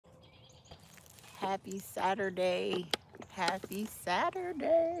Happy Saturday. Happy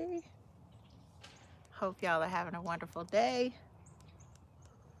Saturday. Hope y'all are having a wonderful day.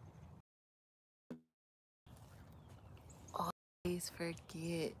 Always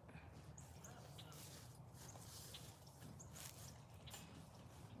forget.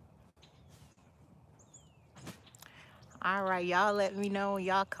 All right, y'all let me know when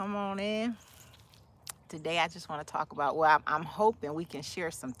y'all come on in. Today I just want to talk about, well, I'm hoping we can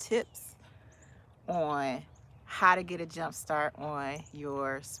share some tips on how to get a jump start on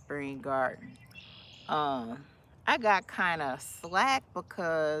your spring garden. I got kind of slack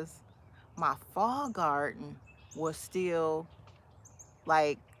because my fall garden was still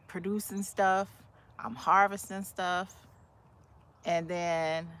like producing stuff. I'm harvesting stuff. And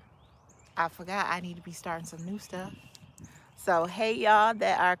then I forgot I need to be starting some new stuff. So hey y'all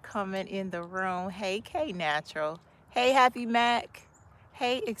that are coming in the room. Hey K Natural. Hey Happy Mac.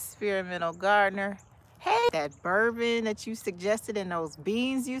 Hey Experimental Gardener. Hey, that bourbon that you suggested and those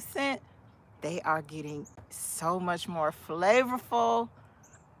beans you sent, they are getting so much more flavorful.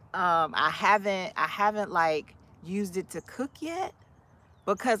 I haven't like used it to cook yet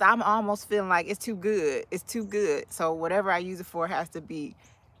because I'm almost feeling like it's too good. It's too good. So whatever I use it for has to be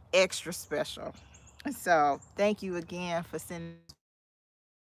extra special. So thank you again for sending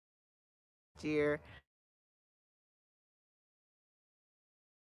your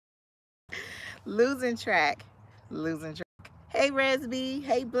losing track. Losing track. Hey Resby.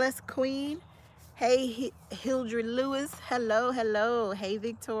 Hey Blessed Queen. Hey Hildred Lewis. Hello, hello. Hey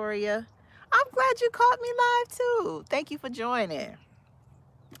Victoria. I'm glad you caught me live too. Thank you for joining.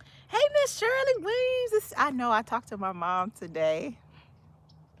 Hey Miss Shirley Weems. I know I talked to my mom today.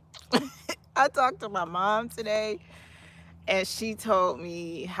 I talked to my mom today and she told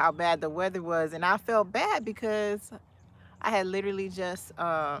me how bad the weather was, and I felt bad because I had literally just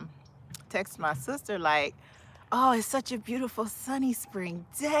texted my sister like, oh, it's such a beautiful sunny spring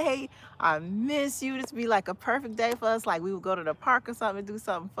day. I miss you. This would be like a perfect day for us. Like we would go to the park or something, do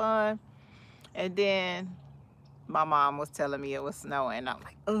something fun. And then my mom was telling me it was snowing. I'm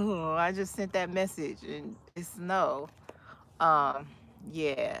like, oh, I just sent that message and it's snow.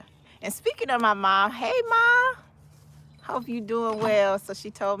 Yeah. And speaking of my mom, hey Ma, hope you doing well. So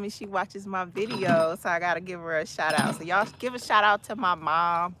she told me she watches my videos, so I gotta give her a shout out. So y'all give a shout out to my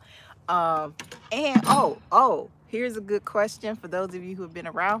mom. And here's a good question for those of you who have been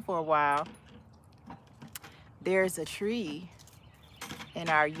around for a while. There's a tree in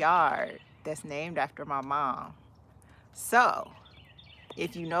our yard that's named after my mom. So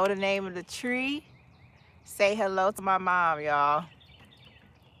if you know the name of the tree, say hello to my mom, y'all.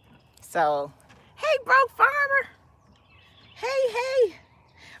 So, hey, broke farmer. Hey.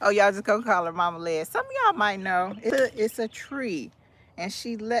 Oh, y'all just gonna call her Mama Liz. Some of y'all might know. It's a tree, and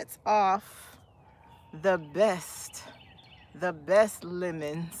she lets off the best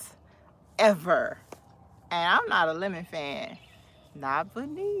lemons ever. And I'm not a lemon fan. Not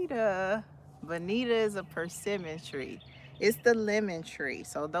Bonita. Bonita is a persimmon tree. It's the lemon tree.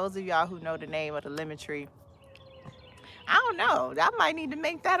 So those of y'all who know the name of the lemon tree, I don't know. I might need to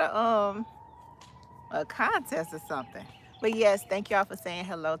make that a contest or something. But yes, thank y'all for saying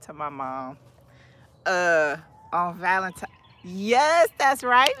hello to my mom. On Valentine. Yes, that's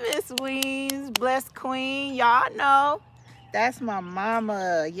right, Miss Weems. Blessed Queen. Y'all know. That's my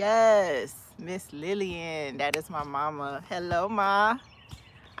mama. Yes. Miss Lillian. That is my mama. Hello, Ma.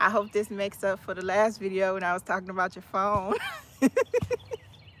 I hope this makes up for the last video when I was talking about your phone.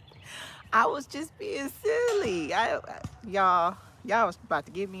 I was just being silly. Y'all was about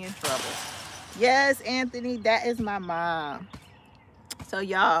to get me in trouble. Yes, Anthony, that is my mom. So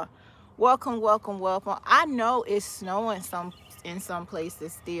y'all, welcome. I know it's snowing in some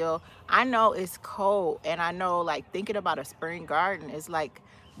places still. I know it's cold, and I know like thinking about a spring garden is like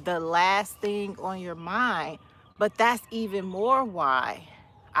the last thing on your mind. But that's even more why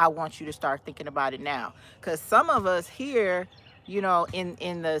I want you to start thinking about it now. Because some of us here, you know, in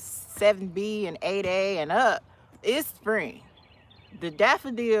the 7B and 8A and up, it's spring. The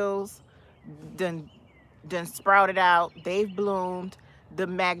daffodils done sprouted out. They've bloomed. The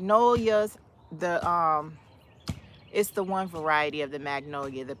magnolias, it's the one variety of the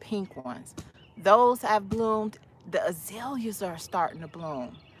magnolia, the pink ones. Those have bloomed. The azaleas are starting to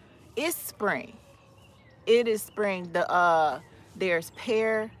bloom. It's spring. It is spring. There's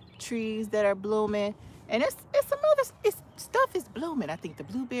pear trees that are blooming, and it's some other stuff is blooming. I think the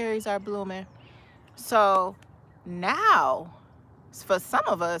blueberries are blooming. So now, for some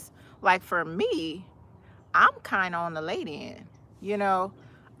of us, like for me, I'm kind of on the late end. You know,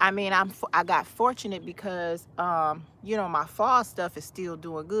 I mean, I got fortunate because, you know, my fall stuff is still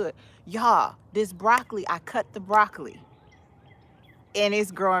doing good. Y'all, this broccoli, I cut the broccoli and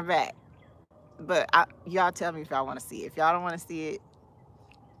it's growing back. But y'all tell me if y'all want to see it. If y'all don't want to see it,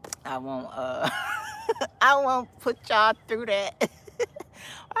 I won't, I won't put y'all through that.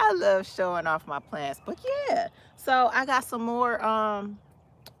 I love showing off my plants. But yeah, so I got some more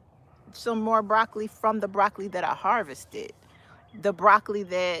broccoli from the broccoli that I harvested. The broccoli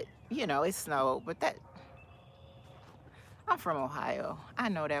that, you know, it snowed, but that, I'm from Ohio. I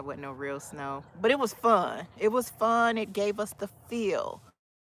know that wasn't no real snow, but it was fun. It was fun. It gave us the feel.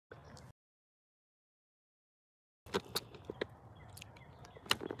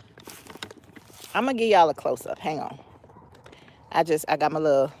 I'm gonna give y'all a close-up. Hang on. I got my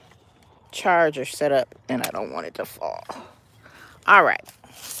little charger set up and I don't want it to fall. All right,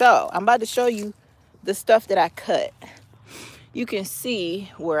 so I'm about to show you the stuff that I cut. You can see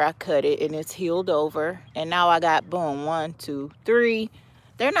where I cut it and it's healed over. And now I got, boom, 1, 2, 3.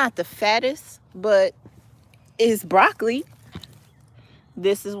 They're not the fattest, but it's broccoli.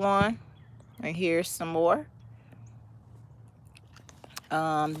 This is one, and here's some more.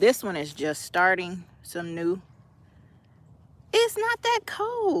 This one is just starting some new. It's not that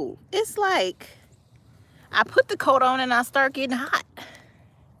cold. It's like I put the coat on and I start getting hot.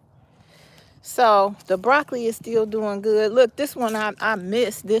 So the broccoli is still doing good. Look, this one, I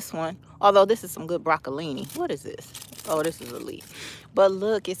missed this one. Although this is some good broccolini. What is this? Oh, this is a leaf. But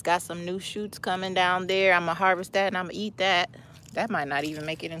look, it's got some new shoots coming down there. I'm gonna harvest that and I'm gonna eat that. That might not even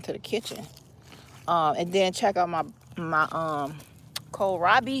make it into the kitchen. And then check out my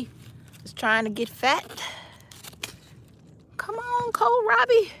kohlrabi. Is trying to get fat. Come on,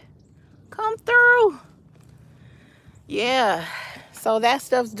 kohlrabi. Come through. Yeah, so that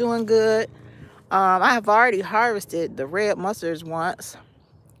stuff's doing good. I have already harvested the red mustards once,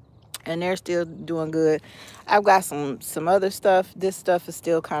 and they're still doing good. I've got some other stuff. This stuff is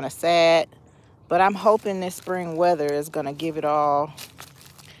still kind of sad, but I'm hoping this spring weather is gonna give it all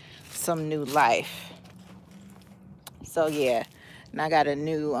some new life. So yeah, and I got a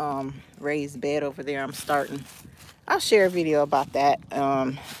new raised bed over there I'm starting. I'll share a video about that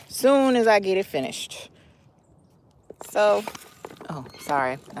soon as I get it finished. So, oh,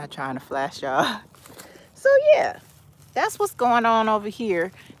 sorry, not trying to flash y'all. So yeah, that's what's going on over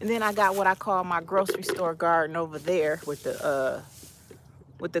here. And then I got what I call my grocery store garden over there with the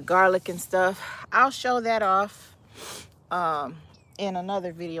garlic and stuff. I'll show that off in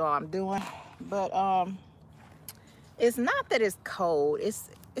another video I'm doing. But it's not that it's cold. It's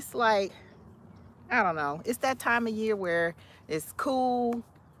like, I don't know. It's that time of year where it's cool,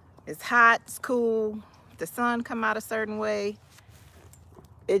 it's hot, it's cool. The sun come out a certain way.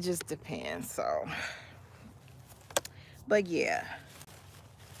 It just depends. So, but yeah.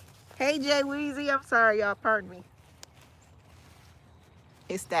 Hey Jay Weezy, I'm sorry y'all, pardon me.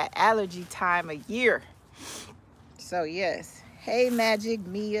 It's that allergy time of year. So yes. Hey Magic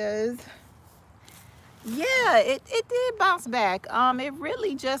Mia's. Yeah, it did bounce back. It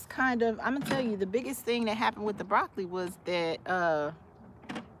really just kind of, I'm gonna tell you, the biggest thing that happened with the broccoli was that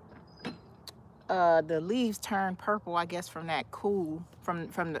the leaves turned purple, I guess, from that cool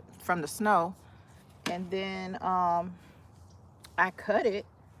from the snow. And then I cut it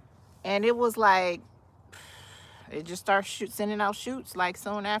and it was like, it just started sending out shoots like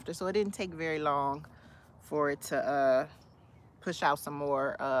soon after. So it didn't take very long for it to push out some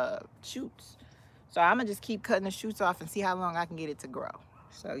more shoots. So I'm gonna just keep cutting the shoots off and see how long I can get it to grow.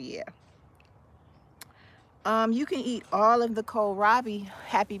 So yeah. You can eat all of the kohlrabi,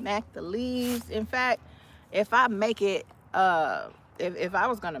 Happy Mac, the leaves. In fact, if I make it, if I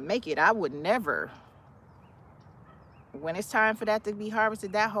was gonna make it, I would never, when it's time for that to be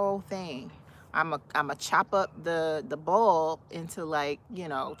harvested, that whole thing, I'm a chop up the bulb into, like, you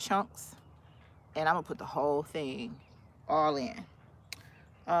know, chunks, and I'm gonna put the whole thing all in.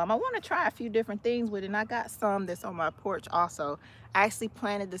 I want to try a few different things with it, and I got some that's on my porch also. I actually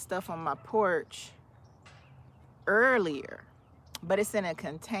planted the stuff on my porch earlier, but it's in a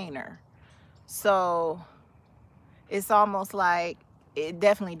container, so it's almost like it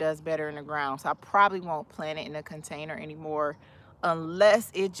definitely does better in the ground. So I probably won't plant it in a container anymore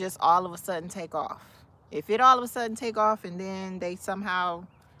unless it just all of a sudden take off. If it all of a sudden take off and then they somehow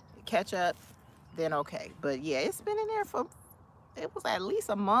catch up, then okay. But yeah, it's been in there for, it was at least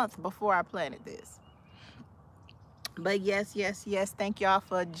a month before I planted this. But yes, thank y'all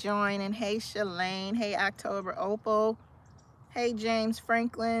for joining. Hey Shalane, hey October Opal, hey James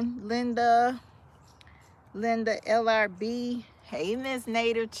Franklin, Linda LRB, hey Miss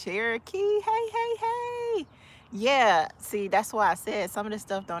Native Cherokee, hey. Yeah, see, that's why I said some of this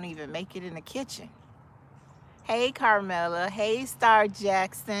stuff don't even make it in the kitchen. Hey, Carmela. Hey, Star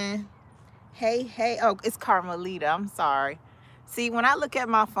Jackson. Hey. Oh, it's Carmelita. I'm sorry. See, when I look at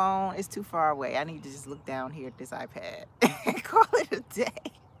my phone, it's too far away. I need to just look down here at this iPad and call it a day.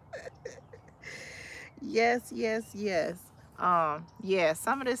 Yes. Yeah,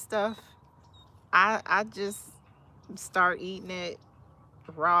 some of this stuff, I just start eating it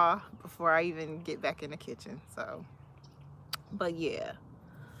raw before I even get back in the kitchen. So, but yeah.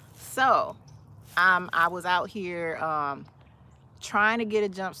 So, I was out here trying to get a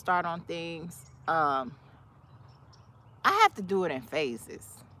jump start on things. I have to do it in phases.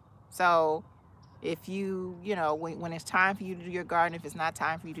 So if you know, when it's time for you to do your garden, if it's not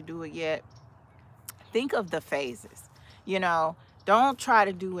time for you to do it yet, think of the phases. You know, don't try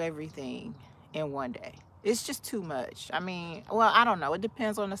to do everything in one day. It's just too much. I mean, well, I don't know. It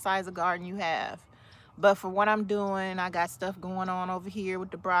depends on the size of garden you have. But for what I'm doing, I got stuff going on over here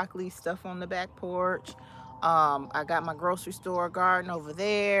with the broccoli, stuff on the back porch. I got my grocery store garden over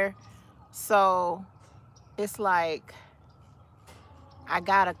there. So it's like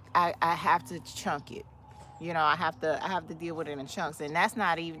I have to chunk it. You know, I have to deal with it in chunks. And that's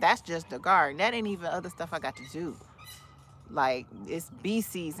not even, that's just the garden. That ain't even other stuff I got to do. Like, it's bee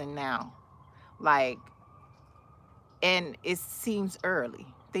season now. Like, and it seems early.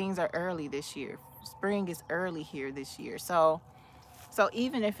 Things are early this year. Spring is early here this year. So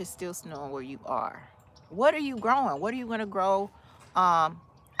even if it's still snowing where you are, what are you growing? What are you gonna grow? I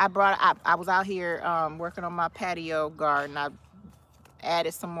was out here working on my patio garden. I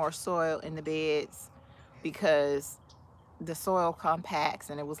added some more soil in the beds because the soil compacts,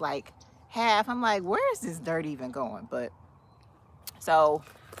 and it was like half. I'm like, where is this dirt even going? But so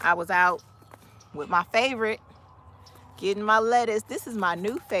I was out with my favorite, getting my lettuce. This is my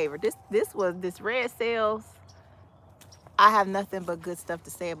new favorite. This red cells. I have nothing but good stuff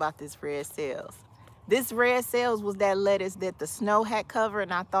to say about this red cells. This red cells was that lettuce that the snow had covered,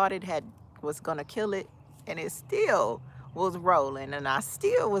 and I thought it was gonna kill it, and it still was rolling, and I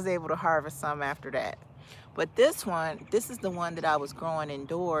still was able to harvest some after that. But this is the one that I was growing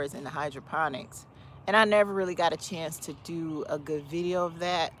indoors in the hydroponics, and I never really got a chance to do a good video of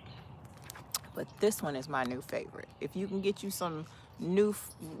that. But this one is my new favorite. If you can get you some new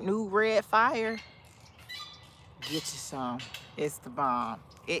red fire, get you some. It's the bomb.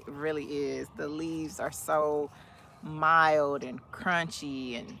 It really is. The leaves are so mild and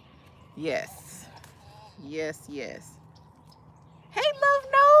crunchy, and yes. Hey, love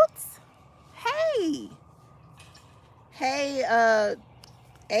notes. Hey. Hey,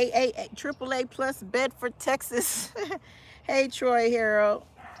 AAA plus Bedford, Texas. Hey, Troy Harold.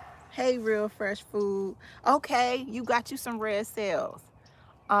 Hey, Real Fresh Food. Okay, you got you some red cells.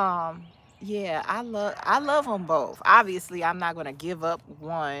 Yeah, I love them both. Obviously, I'm not gonna give up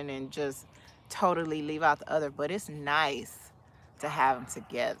one and just totally leave out the other, but it's nice to have them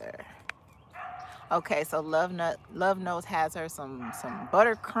together. Okay, so Love Notes has her some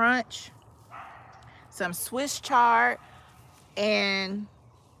butter crunch, some Swiss chard, and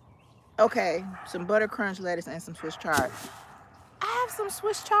okay, some butter crunch lettuce and some Swiss chard. I have some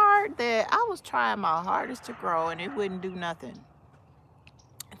Swiss chard that I was trying my hardest to grow, and it wouldn't do nothing.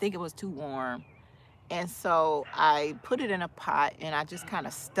 I think it was too warm. And so I put it in a pot, and I just kind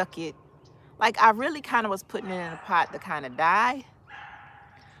of stuck it. Like, I really kind of was putting it in a pot to kind of die.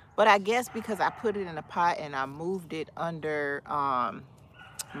 But I guess because I put it in a pot and I moved it under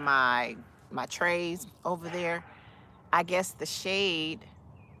my trays over there, I guess the shade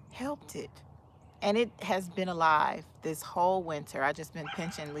helped it. And it has been alive this whole winter. I just been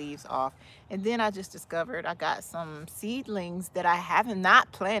pinching leaves off. And then I just discovered I got some seedlings that I have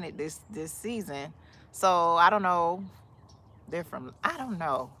not planted this season. So I don't know. They're from, I don't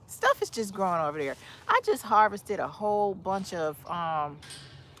know. Stuff is just growing over there. I just harvested a whole bunch of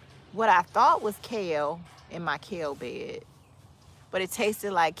what I thought was kale in my kale bed. But it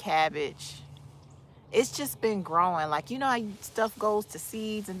tasted like cabbage. It's just been growing. Like, you know how stuff goes to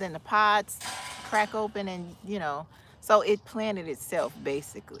seeds and then the pods crack open, and you know, so it planted itself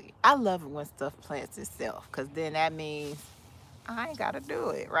basically. I love it when stuff plants itself, because then that means I ain't gotta do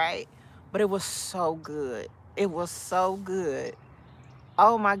it, right? But it was so good. It was so good.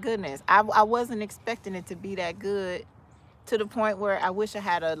 Oh my goodness. I wasn't expecting it to be that good, to the point where I wish I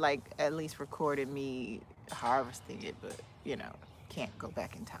had like at least recorded me harvesting it, but you know, can't go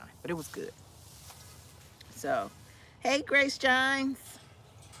back in time. But it was good. So, hey Grace Gines.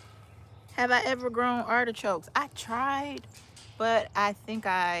 Have I ever grown artichokes? I tried, but I think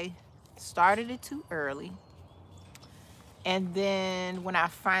I started it too early. And then when I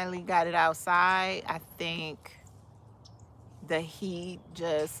finally got it outside, I think the heat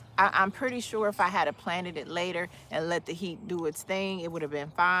just, I'm pretty sure if I had planted it later and let the heat do its thing, it would have been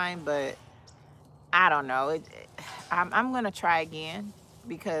fine, but I don't know. I'm gonna try again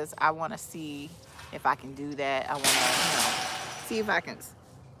because I want to see if I can do that. I want to, see if I can.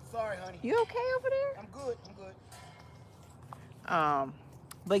 Sorry, honey. You okay over there? I'm good. I'm good.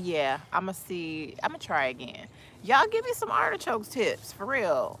 But yeah, I'm gonna try again. Y'all give me some artichoke tips for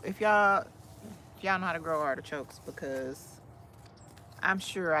real. If y'all know how to grow artichokes, because I'm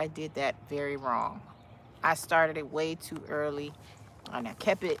sure I did that very wrong. I started it way too early, and I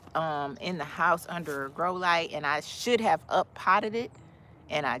kept it in the house under a grow light, and I should have up potted it,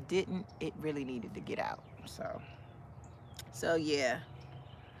 and I didn't. It really needed to get out. So yeah.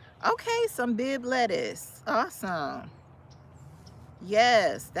 Okay, some bib lettuce. Awesome.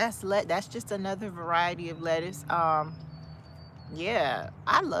 Yes, that's just another variety of lettuce. Yeah,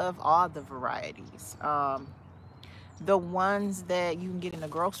 I love all the varieties. The ones that you can get in the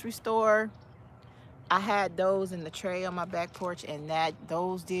grocery store, I had those in the tray on my back porch, and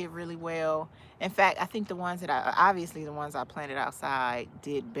those did really well. In fact, I think the ones that obviously the ones I planted outside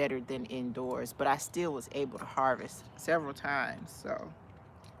did better than indoors, but I still was able to harvest several times. So,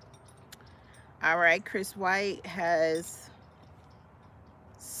 all right, Chris White has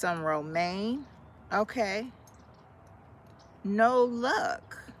some romaine. Okay. No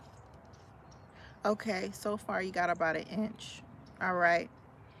luck. Okay, so far you got about 1 inch. All right.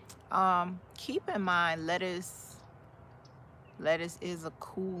 Keep in mind, lettuce is a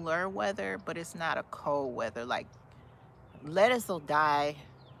cooler weather, but it's not a cold weather. Like, lettuce will die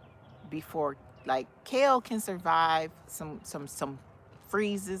before, like, kale can survive some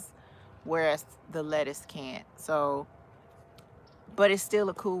freezes, whereas the lettuce can't. So, but it's still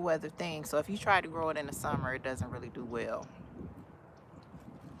a cool weather thing. So if you try to grow it in the summer, it doesn't really do well.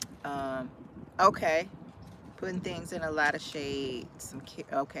 Okay, putting things in a lot of shade.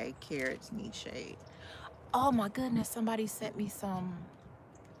 Okay, carrots need shade. Oh my goodness, somebody sent me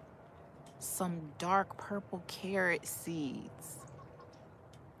some dark purple carrot seeds.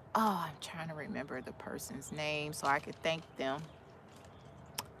 Oh, I'm trying to remember the person's name so I could thank them.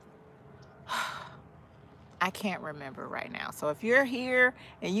 I can't remember right now. So if you're here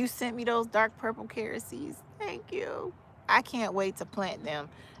and you sent me those dark purple carrot seeds, thank you. I can't wait to plant them.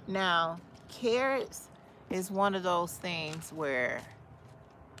 Now, carrots is one of those things where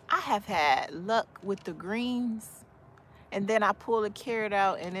I have had luck with the greens, and then I pull a carrot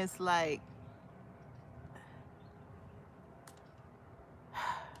out and it's like,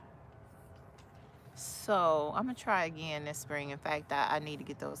 so I'm gonna try again this spring. In fact, I need to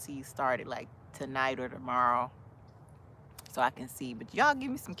get those seeds started like tonight or tomorrow so I can see. But y'all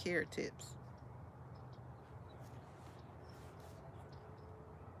give me some carrot tips.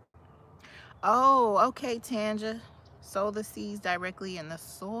 Oh, okay, Tanja. Sow the seeds directly in the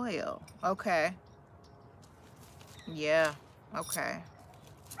soil. Okay. Yeah. Okay.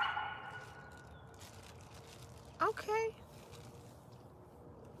 Okay.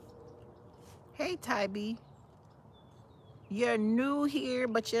 Hey, Tybee. You're new here,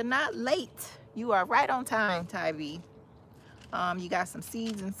 but you're not late. You are right on time, Tybee. You got some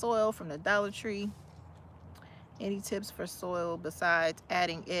seeds and soil from the Dollar Tree. Any tips for soil besides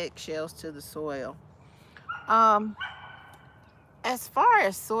adding eggshells to the soil? As far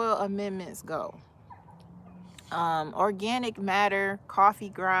as soil amendments go, organic matter, coffee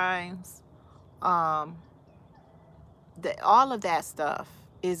grinds, all of that stuff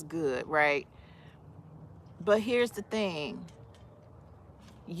is good, right? But here's the thing.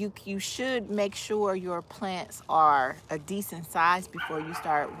 You should make sure your plants are a decent size before you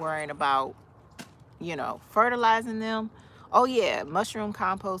start worrying about, fertilizing them. Oh yeah, mushroom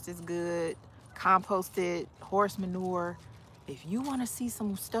compost is good. Composted horse manure. If you want to see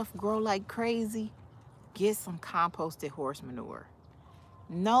some stuff grow like crazy, get some composted horse manure.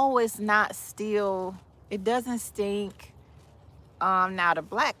 No, it's not still, it doesn't stink. Now the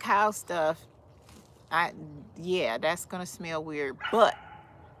black cow stuff, yeah, that's gonna smell weird, but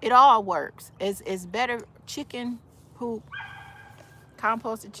it all works. It's better. Chicken poop,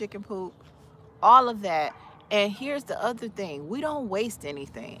 composted chicken poop, all of that. And here's the other thing, we don't waste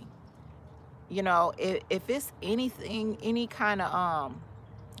anything. If it's anything, any kind of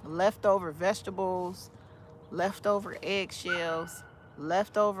leftover vegetables, leftover eggshells,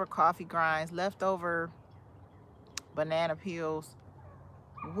 leftover coffee grinds, leftover banana peels,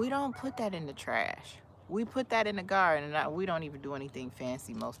 we don't put that in the trash. We put that in the garden, and we don't even do anything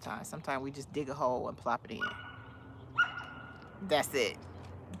fancy most times. Sometimes we just dig a hole and plop it in. That's it.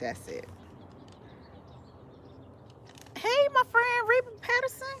 That's it. Hey, my friend Reba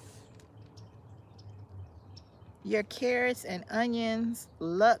Patterson. Your carrots and onions,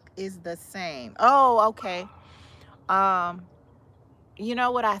 luck is the same. Oh, okay. Um, you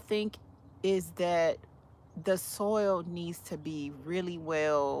know what I think is that the soil needs to be really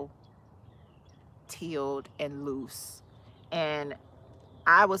well tilled and loose. And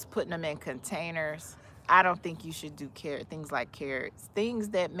I was putting them in containers. I don't think you should do things like carrots. Things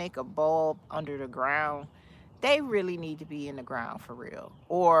that make a bulb under the ground, they really need to be in the ground for real,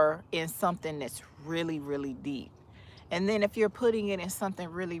 or in something that's really, really deep. And then if you're putting it in something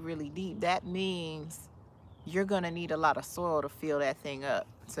really, really deep, that means you're gonna need a lot of soil to fill that thing up.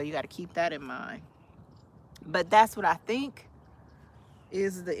 So you gotta keep that in mind. But that's what I think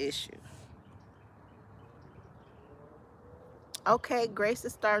is the issue. Okay, Grace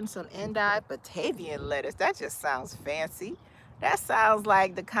is starting some endive Batavian lettuce. That just sounds fancy. That sounds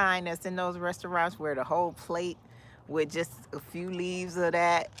like the kind that's in those restaurants where the whole plate with just a few leaves of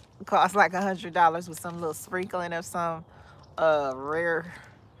that costs like $100 with some little sprinkling of some rare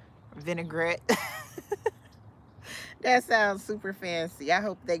vinaigrette. That sounds super fancy. I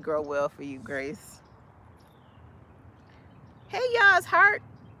hope they grow well for you, Grace. Hey, y'all, it's Heart.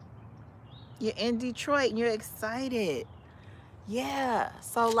 You're in Detroit and you're excited. Yeah,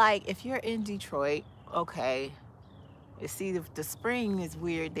 so like if you're in Detroit, okay, you see the spring is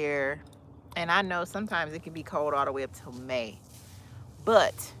weird there, and I know sometimes it can be cold all the way up till May,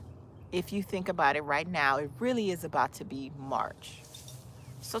 but if you think about it right now, it really is about to be March.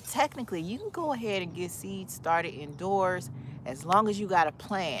 So technically you can go ahead and get seeds started indoors as long as you got a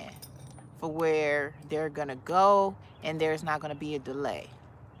plan for where they're gonna go and there's not gonna be a delay.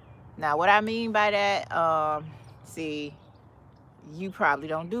 Now what I mean by that, see, you probably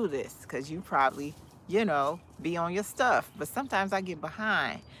don't do this because you probably, you know, be on your stuff. But sometimes I get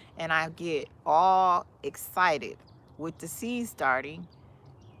behind and I get all excited with the seed starting,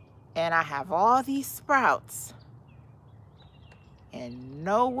 and I have all these sprouts and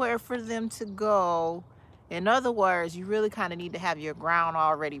nowhere for them to go. In other words, you really kind of need to have your ground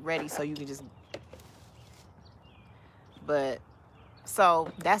already ready so you can just, but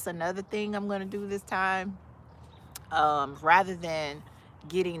so that's another thing I'm going to do this time. Rather than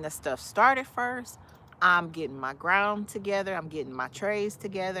getting the stuff started first, I'm getting my ground together. I'm getting my trays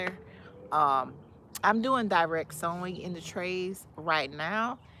together. I'm doing direct sowing in the trays right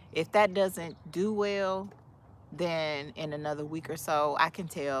now. If that doesn't do well, then in another week or so, I can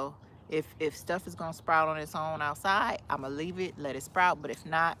tell if stuff is gonna sprout on its own outside. I'm gonna leave it, let it sprout. But if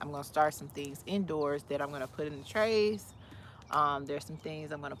not, I'm gonna start some things indoors that I'm gonna put in the trays. There's some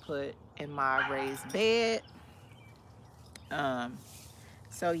things I'm gonna put in my raised bed.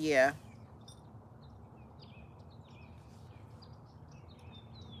 So yeah.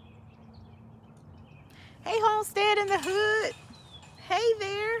 Hey, Homestead in the Hood. Hey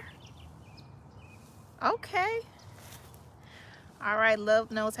there. Okay. All right, Love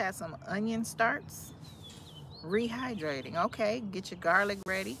Notes has some onion starts. Rehydrating. Okay, get your garlic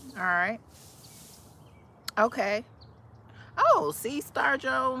ready. All right. Okay. Oh, see, Star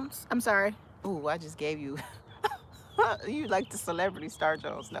Jones. I'm sorry. Ooh, I just gave you you like the celebrity Star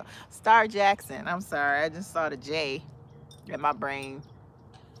Jones. No, Star Jackson. I'm sorry, I just saw the J in my brain.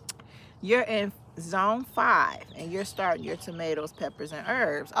 You're in zone 5 and you're starting your tomatoes, peppers, and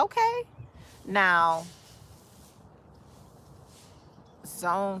herbs. Okay. Now,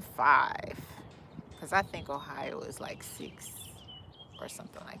 zone 5, because I think Ohio is like 6 or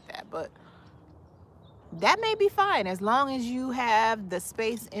something like that, but that may be fine as long as you have the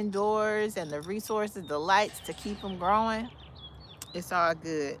space indoors and the resources, the lights to keep them growing. It's all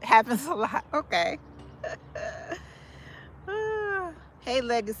good. Happens a lot. Okay. Hey,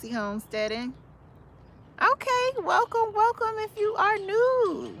 Legacy Homesteading. Okay, welcome, welcome if you are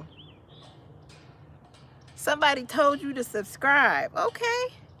new. Somebody told you to subscribe. Okay.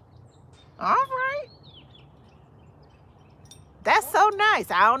 All right. That's so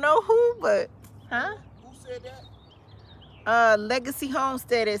nice. I don't know who, but, huh? Who said that? Legacy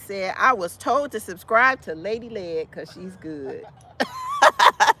Homesteader said, I was told to subscribe to Lady Leg because she's good.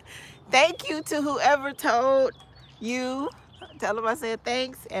 Thank you to whoever told you. Tell them I said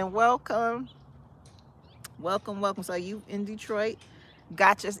thanks and welcome. Welcome, welcome. So you in Detroit,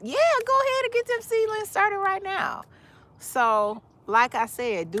 got your, yeah, go ahead and get them seedlings started right now. So like I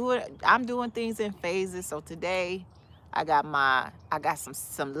said, I'm doing things in phases. So today I got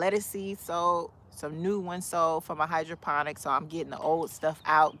some lettuce seeds sold, some new ones sold for my hydroponics. So I'm getting the old stuff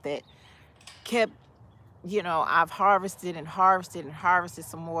out that kept, you know, I've harvested and harvested and harvested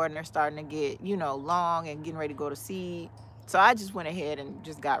some more, and they're starting to get, you know, long and getting ready to go to seed. So I just went ahead and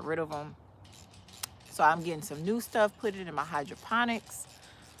just got rid of them. So I'm getting some new stuff, put it in my hydroponics.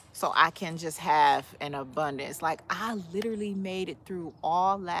 so I can just have an abundance. Like, I literally made it through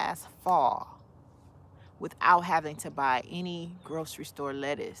all last fall without having to buy any grocery store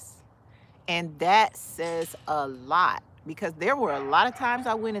lettuce. And that says a lot, because there were a lot of times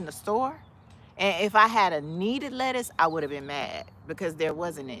I went in the store, and if I had a needed lettuce, I would have been mad because there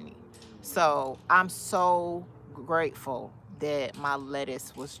wasn't any. So I'm so grateful that my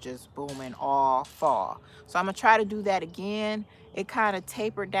lettuce was just booming all fall. So I'm gonna try to do that again. It kind of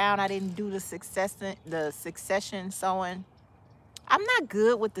tapered down. I didn't do the succession sowing. I'm not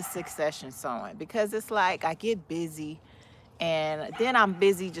good with the succession sowing because it's like I get busy, and then I'm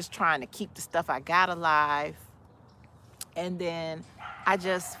busy just trying to keep the stuff I got alive, and then I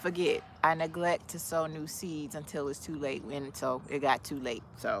just forget. I neglect to sow new seeds until it's too late, and so it got too late.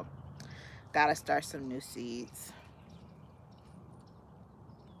 So gotta start some new seeds.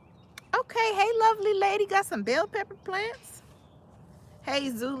 Okay, hey lovely lady, got some bell pepper plants. Hey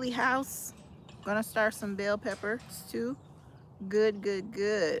Zuli House, gonna start some bell peppers too. Good, good,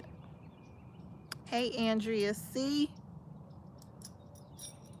 good. Hey Andrea C.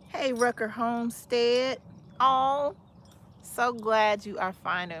 Hey Rucker Homestead. Oh, so glad you are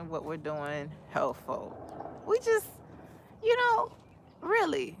finding what we're doing helpful. We just, you know,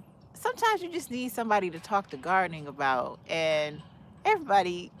 really, sometimes you just need somebody to talk to gardening about, and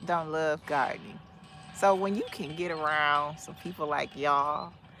everybody don't love gardening. So when you can get around some people like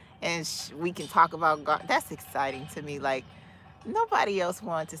y'all, and we can talk about gardening, that's exciting to me. Like, nobody else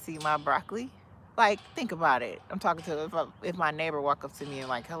wanted to see my broccoli. Like, think about it. I'm talking to, if my neighbor walk up to me and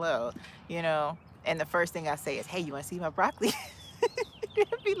like, hello, you know, and the first thing I say is, hey, you want to see my broccoli? They'd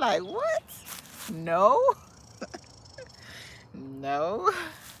be like, what? No, no.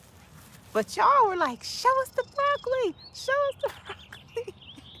 But y'all were like, show us the broccoli. Show us the broccoli.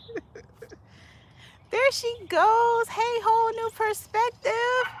 There she goes. Hey, whole new perspective.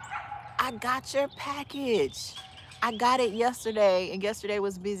 I got your package. I got it yesterday, and yesterday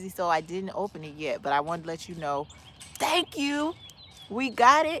was busy, so I didn't open it yet. But I wanted to let you know, thank you. We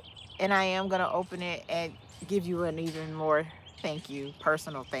got it, and I am going to open it and give you an even more thank you,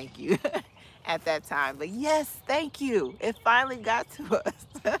 personal thank you at that time. But yes, thank you. It finally got to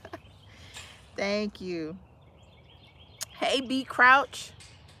us. Thank you. Hey, B Crouch.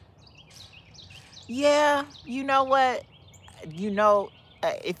 Yeah, you know what? You know,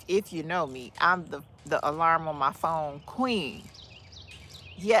 if you know me, I'm the alarm on my phone queen.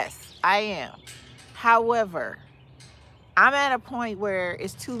 Yes, I am. However, I'm at a point where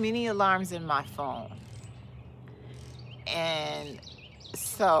it's too many alarms in my phone. And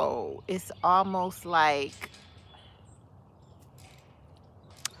so it's almost like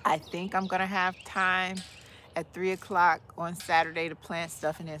I think I'm gonna have time at 3 o'clock on Saturday to plant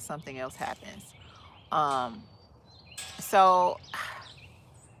stuff, and then something else happens. Um, so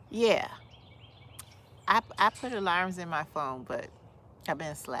yeah, I put alarms in my phone, but I've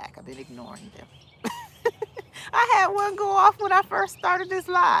been slack. I've been ignoring them. I had one go off when I first started this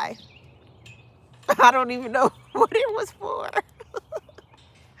live. I don't even know what it was for.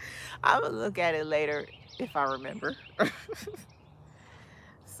 I'm gonna look at it later if I remember.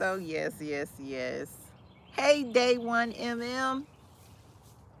 So yes, yes, yes. Hey, Day 1MM.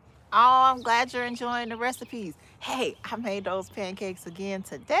 Oh, I'm glad you're enjoying the recipes. Hey, I made those pancakes again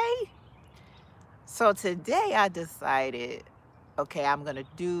today. So today I decided, okay, I'm gonna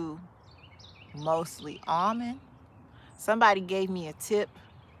do mostly almond. Somebody gave me a tip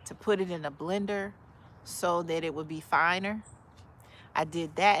to put it in a blender so that it would be finer. I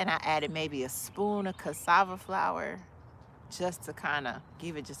did that, and I added maybe a spoon of cassava flour just to kind of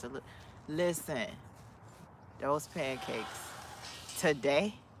give it just a little. Listen, those pancakes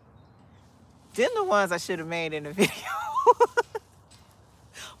today, them the ones I should have made in the video.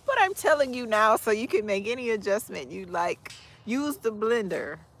 But I'm telling you now, so you can make any adjustment you like. Use the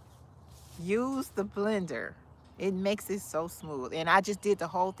blender. Use the blender. It makes it so smooth. And I just did the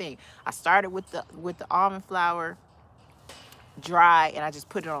whole thing. I started with the almond flour dry, and I just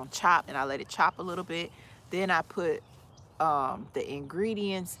put it on chop, and I let it chop a little bit. Then I put the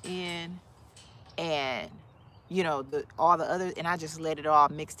ingredients in, and you know, all the other, and I just let it all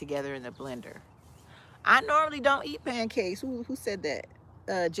mix together in the blender. I normally don't eat pancakes. Who said that?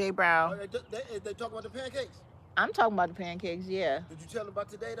 Jay Brown. Oh, they talk about the pancakes? I'm talking about the pancakes, yeah. Did you tell them about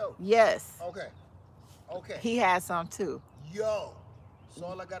today, though? Yes. Okay. Okay. He had some too. Yo, that's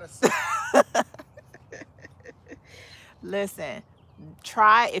all I gotta say. Listen,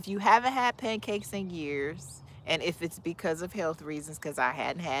 try, if you haven't had pancakes in years, and if it's because of health reasons, because I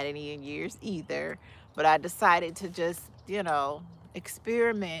hadn't had any in years either, but I decided to just, you know,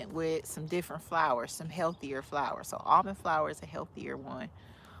 experiment with some different flours, some healthier flour. So almond flour is a healthier one.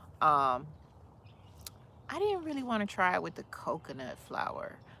 Um, I didn't really want to try it with the coconut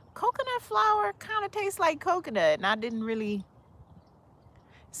flour. Coconut flour kind of tastes like coconut, and I didn't really,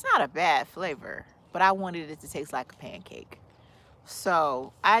 it's not a bad flavor, but I wanted it to taste like a pancake.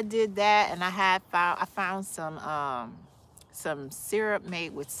 So I did that, and I found some syrup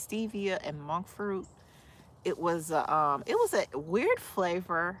made with stevia and monk fruit. It was a weird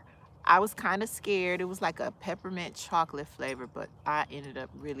flavor. I was kind of scared. It was like a peppermint chocolate flavor, but I ended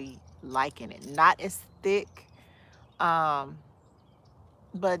up really liking it. Not as thick, um,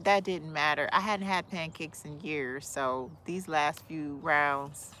 but that didn't matter. I hadn't had pancakes in years, so these last few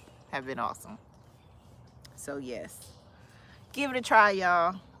rounds have been awesome. So yes, give it a try,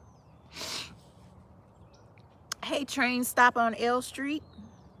 y'all. Hey, train stop on L Street.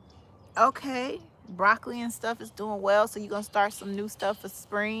 Okay, broccoli and stuff is doing well. So you gonna start some new stuff for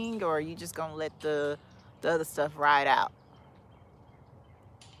spring, or are you just gonna let the other stuff ride out?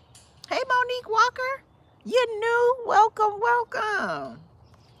 Hey, Monique Walker, you new. Welcome, welcome.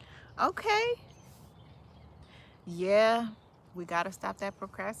 Okay, yeah, we gotta stop that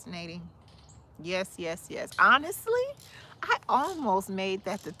procrastinating. Yes, yes, yes. Honestly, I almost made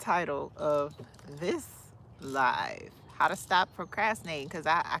that the title of this live, how to stop procrastinating, because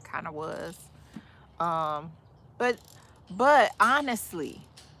I kind of was. Um, but honestly,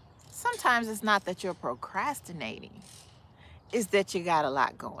 sometimes it's not that you're procrastinating, it's that you got a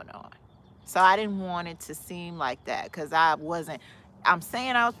lot going on. So I didn't want it to seem like that, because I'm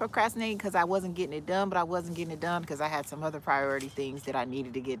saying I was procrastinating because I wasn't getting it done, but I wasn't getting it done because I had some other priority things that I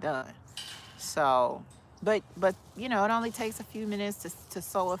needed to get done. So, but you know, it only takes a few minutes to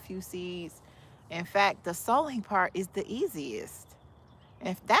sow a few seeds. In fact, the sowing part is the easiest.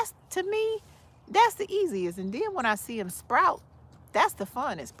 If that's, to me, that's the easiest. And then when I see them sprout, that's the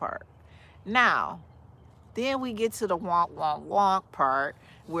funnest part. Now, then we get to the wonk, wonk, wonk part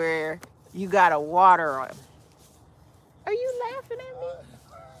where you got to water them. Are you laughing at me?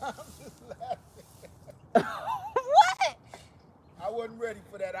 I'm just laughing. What? I wasn't ready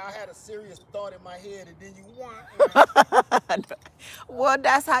for that. I had a serious thought in my head, and then you want. Well,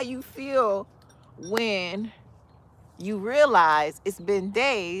 that's how you feel when you realize it's been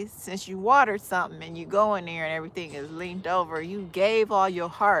days since you watered something, and you go in there and everything is leaned over. You gave all your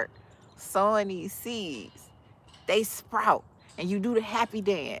heart sowing these seeds. They sprout, and you do the happy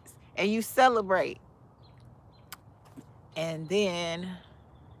dance, and you celebrate. And then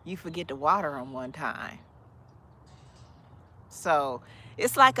you forget to water them one time. So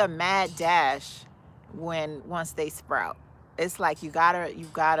it's like a mad dash once they sprout. It's like you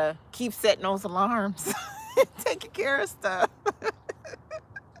gotta keep setting those alarms, taking care of stuff.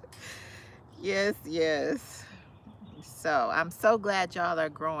 Yes, yes. So I'm so glad y'all are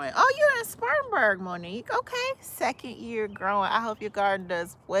growing. Oh, you're in Spartanburg, Monique. Okay, second year growing. I hope your garden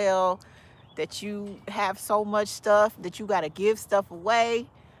does well, that you have so much stuff that you got to give stuff away,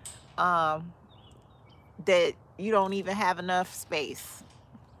 that you don't even have enough space,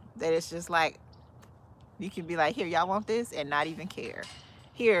 that it's just like you can be like, here, y'all want this, and not even care.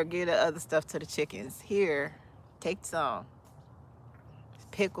 Here, give the other stuff to the chickens. Here, take some,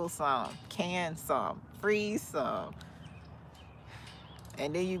 pickle some, can some, freeze some.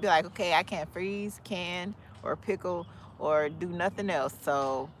 And then you be like, okay, I can't freeze, can, or pickle, or do nothing else.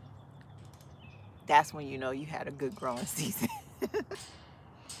 So that's when you know you had a good growing season.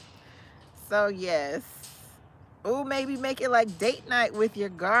 So yes. Oh, maybe make it like date night with your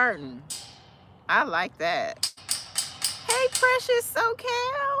garden. I like that. Hey, Precious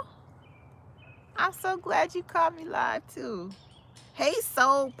SoCal. I'm so glad you caught me live too. Hey,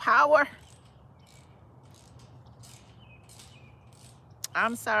 Soul Power.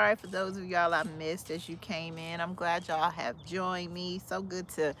 I'm sorry for those of y'all I missed as you came in. I'm glad y'all have joined me. So good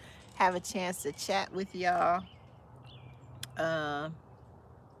to have a chance to chat with y'all.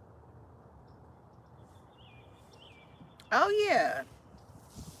 Oh yeah.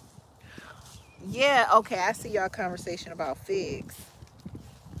 Yeah, okay, I see y'all conversation about figs.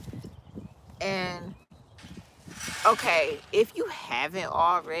 And okay, if you haven't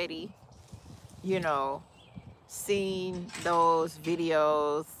already, you know, seen those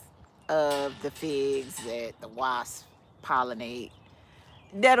videos of the figs that the wasps pollinate,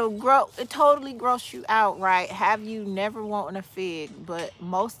 that'll grow, it totally gross you out, right? Have you never wanted a fig? But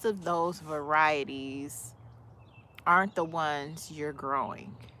most of those varieties aren't the ones you're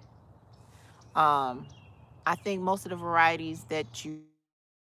growing. I think most of the varieties that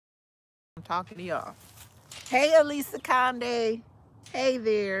I'm talking to y'all. Hey, Elisa Conde. Hey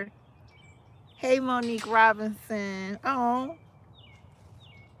there. Hey, Monique Robinson. Oh,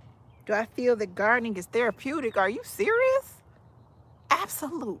 do I feel that gardening is therapeutic? Are you serious?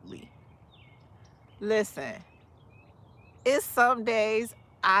 Absolutely. Listen, it's some days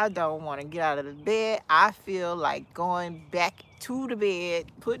I don't want to get out of the bed. I feel like going back to the bed,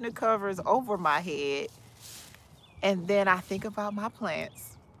 putting the covers over my head, and then I think about my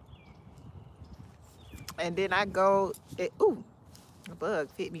plants. And then I go, ooh, a bug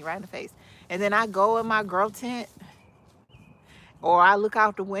hit me right in the face. And then I go in my grow tent, or I look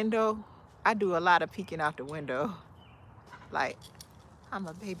out the window. I do a lot of peeking out the window. Like, how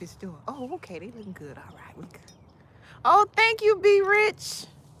my babies doing? Oh, okay, they looking good. All right, we good. Oh, thank you, Be Rich.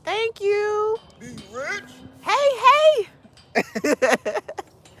 Thank you. Be rich? Hey, hey.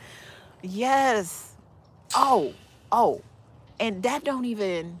 Yes. Oh, oh. And that don't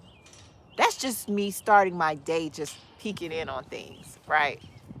even, that's just me starting my day just peeking in on things, right?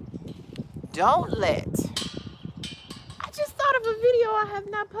 Don't let, I just thought of a video I have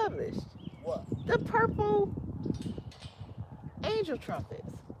not published. What? The purple angel trumpets.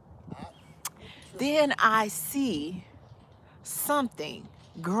 Then I see something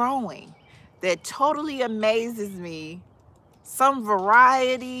growing that totally amazes me. Some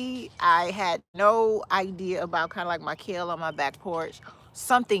variety I had no idea about, kind of like my kale on my back porch.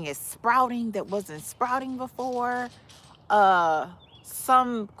 Something is sprouting that wasn't sprouting before.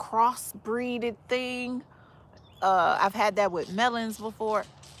 Some crossbreeded thing. I've had that with melons before.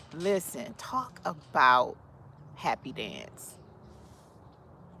 Listen, talk about happy dance.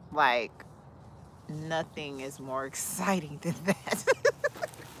 Like, nothing is more exciting than that.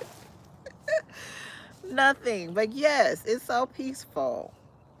 Nothing. But yes, it's so peaceful.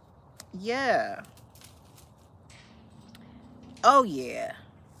 Yeah. Oh, yeah.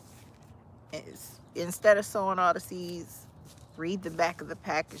 Instead of sowing all the seeds, read the back of the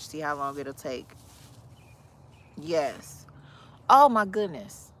package, see how long it'll take. Yes. Oh, my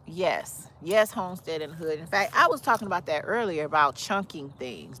goodness. Yes. Yes, homestead and hood. In fact, I was talking about that earlier about chunking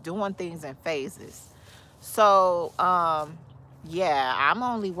things, doing things in phases. So, yeah, I'm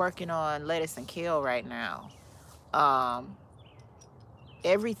only working on lettuce and kale right now.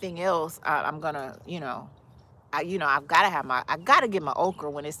 Everything else, I'm gonna, I've got to I got to get my okra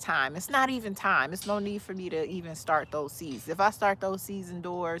when it's time. It's not even time. It's no need for me to even start those seeds. If I start those seeds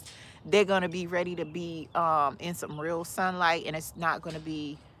indoors, they're going to be ready to be in some real sunlight, and it's not going to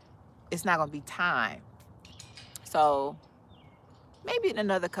be time. So maybe in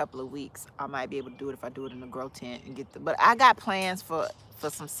another couple of weeks, I might be able to do it if I do it in the grow tent and but I got plans for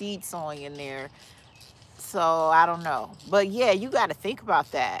some seed sowing in there. So I don't know. But yeah, you got to think about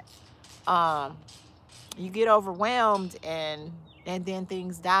that. You get overwhelmed and then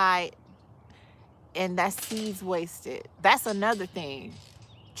things die and that seed's wasted. That's another thing.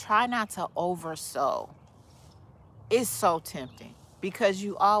 Try not to oversow. It's so tempting because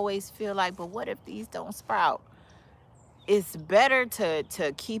you always feel like, but what if these don't sprout? It's better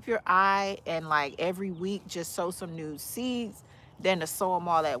to keep your eye and like every week just sow some new seeds than to sow them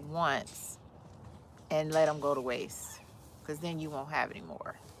all at once and let them go to waste, because then you won't have any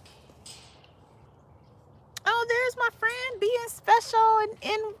more. Oh, there's my friend being special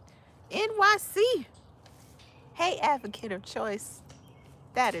in NYC. Hey, advocate of choice.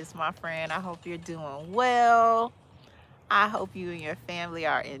 That is my friend. I hope you're doing well. I hope you and your family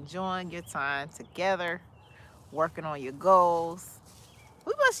are enjoying your time together, working on your goals.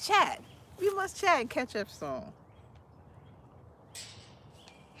 We must chat. We must chat and catch up soon.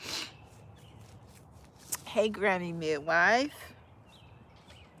 Hey, Granny Midwife.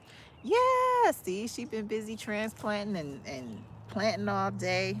 Yeah, see, she's been busy transplanting and planting all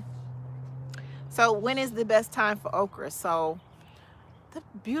day. So when is the best time for okra? So the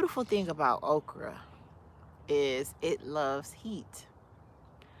beautiful thing about okra is it loves heat.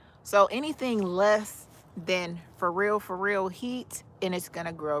 So anything less than for real heat, and it's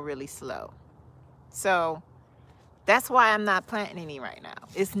gonna grow really slow. So that's why I'm not planting any right now.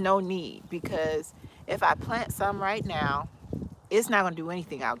 It's no need, because if I plant some right now, it's not gonna do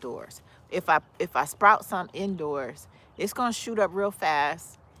anything outdoors. If I sprout some indoors, it's gonna shoot up real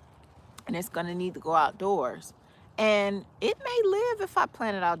fast and it's gonna need to go outdoors. And it may live if I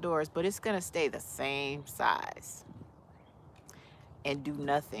plant it outdoors, but it's gonna stay the same size and do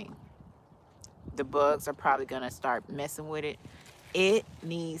nothing. The bugs are probably gonna start messing with it. It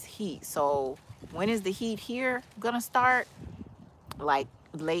needs heat. So when is the heat here gonna start? Like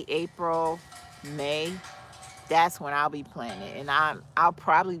late April, May. That's when I'll be planting it. And I'll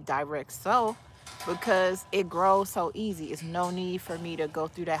probably direct sow, because it grows so easy. It's no need for me to go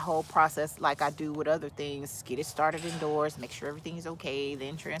through that whole process like I do with other things. Get it started indoors, make sure everything is okay,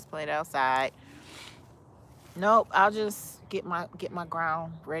 then transplant outside. Nope, I'll just get my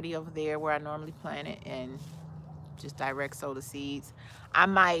ground ready over there where I normally plant it, and just direct sow the seeds. I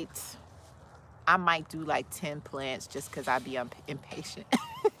might I might do like 10 plants just because I be impatient.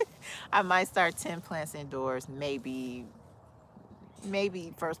 I might start 10 plants indoors, maybe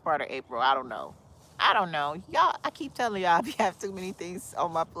first part of April. I don't know. I don't know. Y'all, I keep telling y'all I have too many things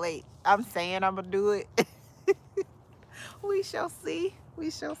on my plate. I'm saying I'm gonna do it. We shall see. We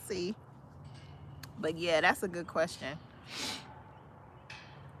shall see. But yeah, that's a good question.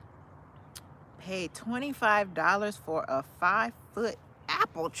 Paid $25 for a 5-foot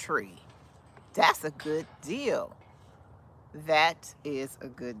apple tree. That's a good deal. That is a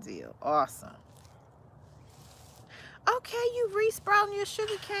good deal. Awesome. Okay, you resprouting your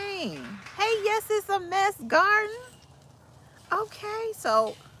sugar cane. Hey, yes, it's a mess garden. Okay,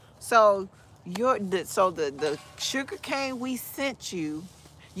 so the sugar cane we sent you,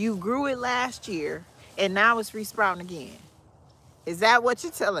 you grew it last year, and now it's resprouting again. Is that what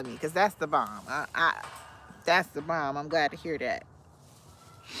you're telling me? Because that's the bomb. That's the bomb. I'm glad to hear that.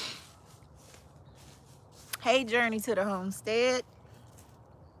 Hey, Journey to the Homestead.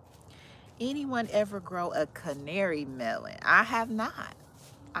 Anyone ever grow a canary melon? I have not.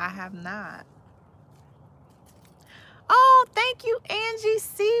 I have not. Oh, thank you, Angie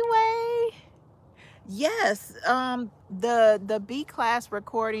Seaway. Yes, the B class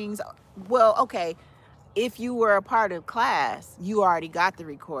recordings. Well, okay, if you were a part of class, you already got the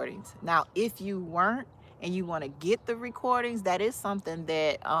recordings. Now, if you weren't and you want to get the recordings, that is something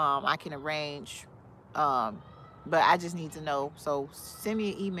that I can arrange. But I just need to know. So send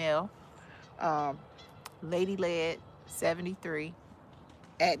me an email,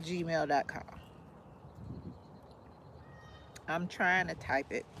 ladyled73@gmail.com. I'm trying to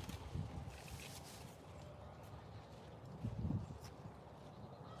type it.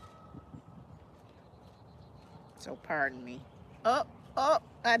 So pardon me. Oh,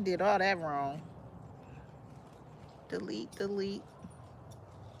 I did all that wrong. Delete, delete.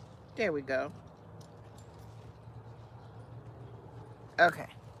 There we go. Okay.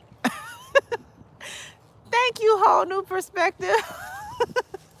 Thank you, Whole New Perspective.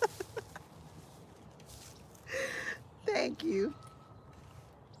 Thank you.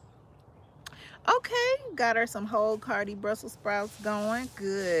 Okay, got her some whole Cardi Brussels sprouts going.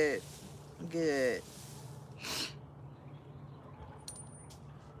 Good, good.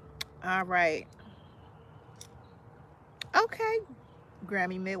 All right. Okay.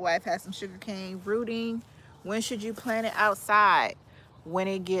 Grammy Midwife has some sugarcane rooting. When should you plant it outside? When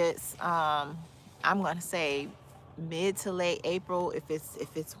it gets, I'm gonna say mid to late April if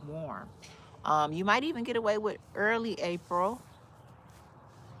it's warm. You might even get away with early April.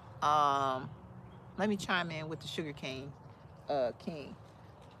 Let me chime in with the sugarcane king.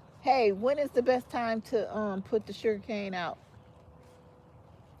 Hey, when is the best time to put the sugarcane out?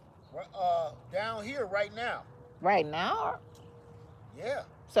 Down here right now. Right now? Yeah.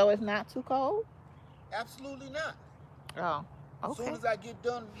 So it's not too cold? Absolutely not. Oh, okay. As soon as I get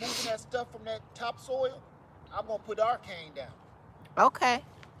done moving that stuff from that topsoil, I'm gonna put our cane down. Okay.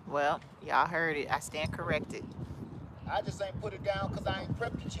 Well, y'all heard it. I stand corrected. I just ain't put it down because I ain't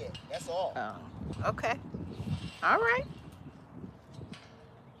prepped it yet. That's all. Oh, okay. All right.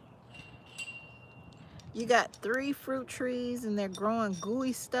 You got 3 fruit trees and they're growing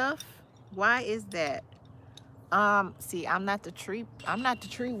gooey stuff. Why is that? See, I'm not the tree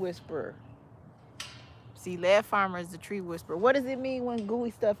whisperer. See, Lead Farmer is the tree whisperer. What does it mean when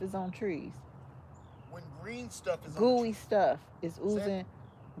gooey stuff is on trees? When green stuff is gooey stuff is oozing.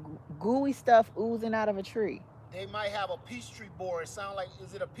 Gooey stuff oozing out of a tree. They might have a peach tree borer. It sound like,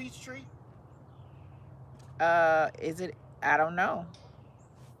 is it a peach tree? Is it? I don't know.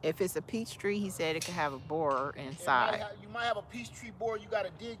 If it's a peach tree, he said it could have a borer inside. You might have a peach tree borer. You got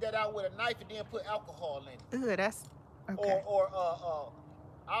to dig that out with a knife and then put alcohol in it. Ooh, that's okay. Or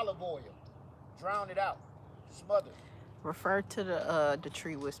olive oil. Drown it out. Smother. Refer to the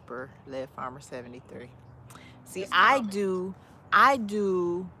tree whisperer, Lead Farmer 73. See, I do,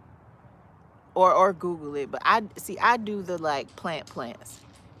 or Google it, but I do the like plants.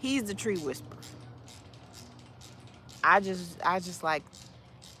 He's the tree whisperer. I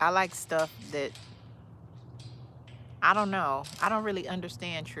like stuff that, I don't know. I don't really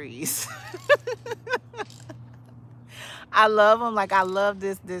understand trees. I love them. Like, I love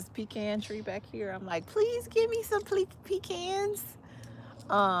this pecan tree back here. I'm like, please give me some pecans.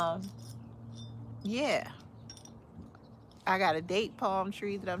 Yeah. I got a date palm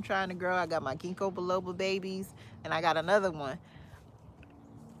tree that I'm trying to grow. I got my ginkgo biloba babies, and I got another one.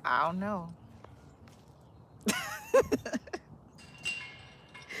 I don't know.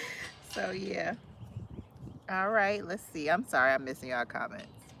 So yeah. All right, let's see. I'm sorry I'm missing y'all comments.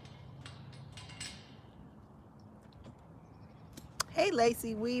 Hey,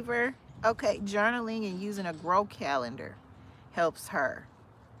 Lacey Weaver. Okay, journaling and using a grow calendar helps her,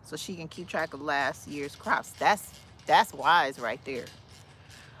 so she can keep track of last year's crops. That's wise right there.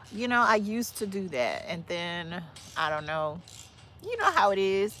 You know, I used to do that, and then I don't know. You know how it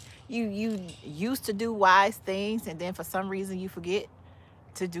is. You used to do wise things, and then for some reason you forget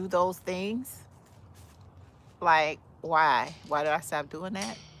to do those things. Like, why? Why did I stop doing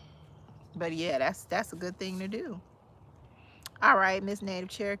that? But yeah, that's a good thing to do. All right, Miss Native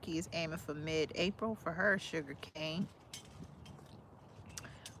Cherokee is aiming for mid-April for her sugar cane.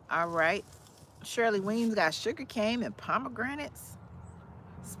 All right, Shirley Weems got sugar cane and pomegranates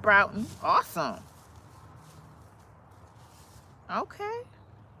sprouting. Awesome. Okay.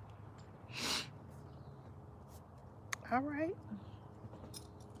 All right.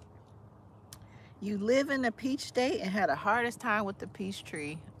 You live in the peach state and had the hardest time with the peach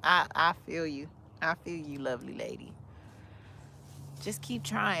tree. I feel you. I feel you, lovely lady. Just keep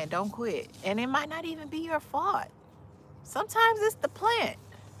trying. Don't quit. And it might not even be your fault. Sometimes it's the plant.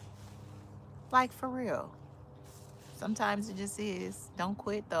 Like, for real. Sometimes it just is. Don't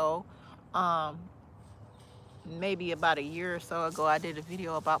quit, though. Um, Maybe about a year or so ago, I did a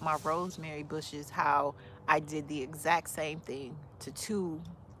video about my rosemary bushes, how I did the exact same thing to two.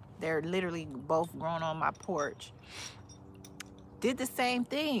 They're literally both grown on my porch. Did the same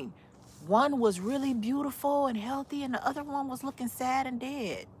thing. One was really beautiful and healthy, and the other one was looking sad and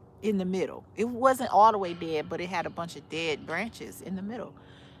dead in the middle. It wasn't all the way dead, but it had a bunch of dead branches in the middle.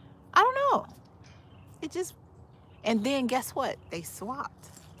 I don't know. It just, and then guess what? They swapped.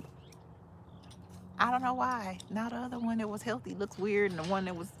 I don't know why. Now the other one that was healthy looks weird, and the one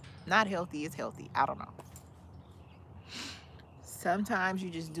that was not healthy is healthy. I don't know. Sometimes you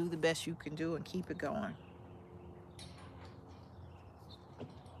just do the best you can do and keep it going.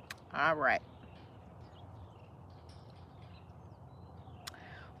 All right.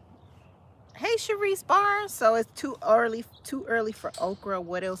 Hey, Sharice Barnes. So it's too early for okra.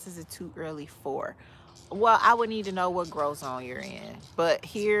 What else is it too early for? Well, I would need to know what grow zone you're in. But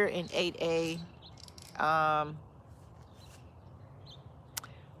here in 8A, um,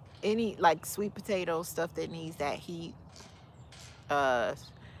 any like sweet potato stuff that needs that heat, uh,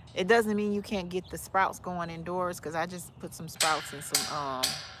 it doesn't mean you can't get the sprouts going indoors, because I just put some sprouts in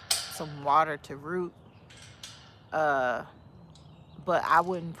some water to root. But I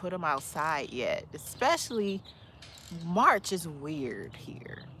wouldn't put them outside yet. Especially March is weird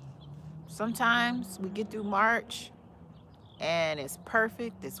here. Sometimes we get through March and it's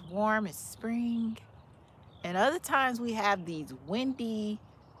perfect, it's warm, it's spring. And other times we have these windy,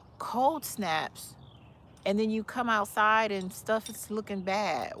 cold snaps, and then you come outside and stuff is looking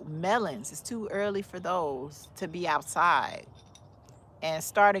bad. Melons, it's too early for those to be outside. And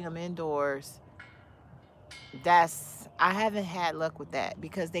starting them indoors, I haven't had luck with that,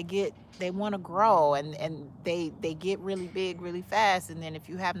 because they want to grow, and they get really big really fast, and then if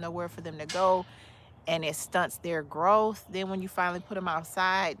you have nowhere for them to go and it stunts their growth, then when you finally put them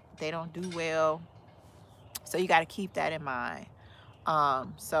outside, they don't do well. So you got to keep that in mind.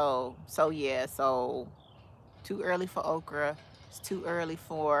 So too early for okra. It's too early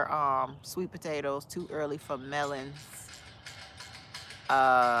for sweet potatoes. Too early for melons.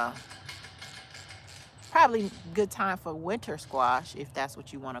 Uh, Probably good time for winter squash if that's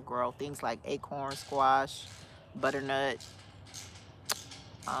what you want to grow. Things like acorn squash, butternut.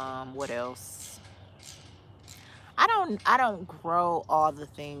 What else? I don't grow all the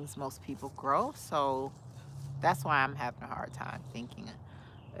things most people grow, so that's why I'm having a hard time thinking.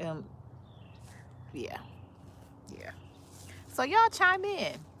 Um, yeah, yeah. So y'all chime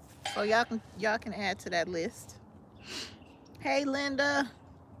in, so y'all can add to that list. Hey, Linda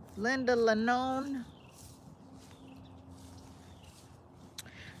Lanone.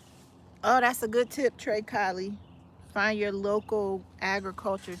 Oh, that's a good tip, Trey Kylie. Find your local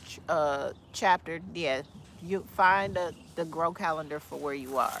agriculture chapter. Yeah, you find the grow calendar for where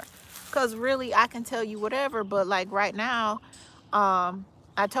you are. Because really, I can tell you whatever, but like right now,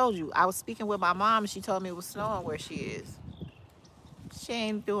 I told you, I was speaking with my mom, and she told me it was snowing where she is. She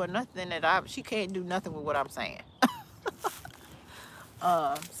ain't doing nothing she can't do nothing with what I'm saying.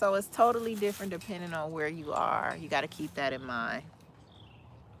 So it's totally different depending on where you are. You got to keep that in mind.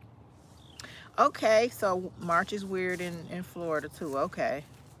 Okay, so March is weird in Florida too. Okay.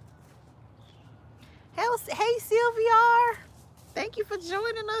 Hey, Sylvia. Thank you for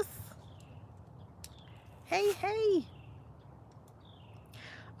joining us. Hey.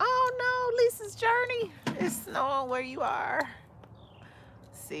 Oh no, Lisa's journey. It's snowing where you are.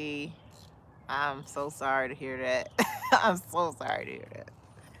 See, I'm so sorry to hear that. I'm so sorry to hear that.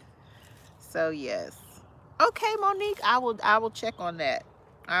 So yes. Okay, Monique, I will check on that.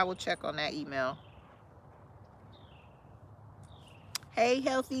 I will check on that email. Hey,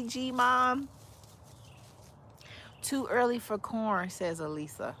 Healthy G Mom. Too early for corn, says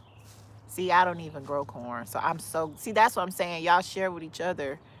Elisa. See, I don't even grow corn. So see, that's what I'm saying. Y'all share with each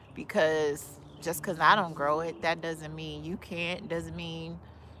other, because just because I don't grow it, that doesn't mean you can't. Doesn't mean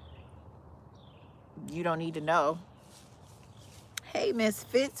you don't need to know. Hey, Miss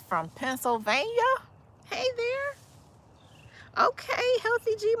Fitz from Pennsylvania. Hey there. Okay,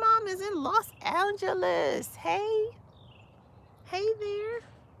 Healthy G Mom is in Los Angeles. Hey. Hey there.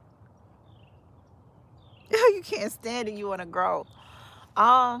 You can't stand it, you want to grow.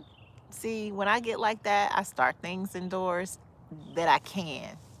 Um, See, when I get like that, I start things indoors that I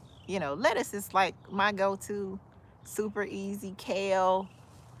can. Lettuce is like my go-to, super easy. Kale.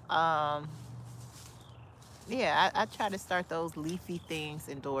 Um, yeah, I try to start those leafy things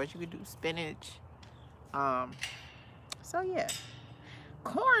indoors. You could do spinach. Um, so yeah.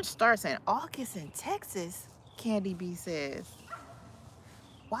 Corn starts in August in Texas, Candy B says.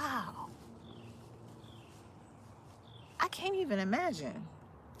 Wow. I can't even imagine.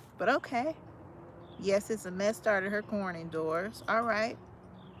 But okay. Yes, it's a mess started her corn indoors. All right.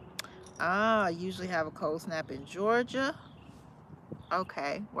 I usually have a cold snap in Georgia.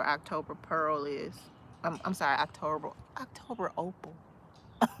 Okay, where October Pearl is. I'm sorry, October Opal.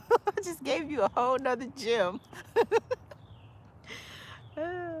 I just gave you a whole nother gem.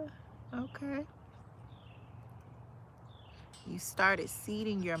 Okay. You started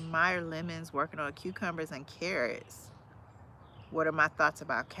seeding your Meyer lemons, working on cucumbers and carrots. What are my thoughts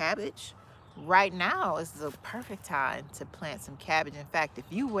about cabbage? Right now is the perfect time to plant some cabbage. In fact, if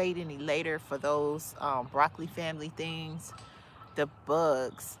you wait any later for those broccoli family things, the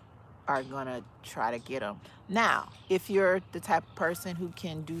bugs are gonna try to get them. Now, if you're the type of person who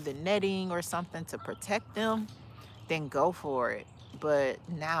can do the netting or something to protect them, then go for it. But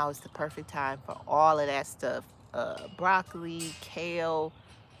now is the perfect time for all of that stuff. Broccoli, kale,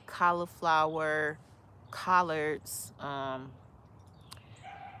 cauliflower, collards.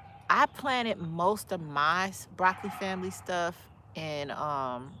 I planted most of my broccoli family stuff in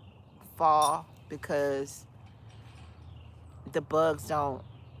fall, because the bugs don't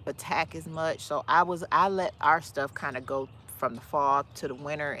attack as much. So I let our stuff kind of go from the fall to the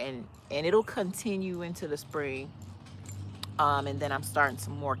winter, and it'll continue into the spring. And then I'm starting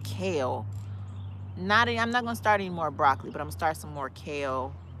some more kale. I'm not gonna start any more broccoli, but I'm gonna start some more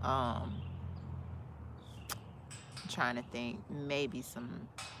kale. I'm trying to think, maybe some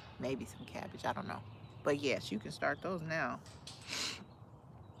cabbage, I don't know. But yes, you can start those now.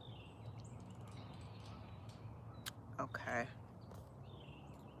 Okay.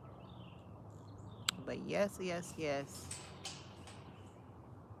 But yes, yes, yes.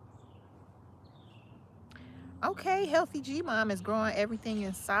 Okay, Healthy G Mom is growing everything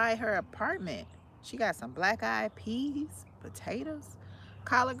inside her apartment. She got some black-eyed peas, potatoes,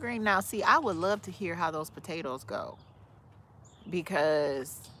 collard green. Now, see, I would love to hear how those potatoes go,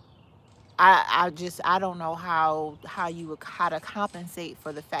 because I don't know how to compensate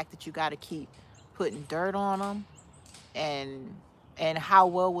for the fact that you got to keep putting dirt on them, and how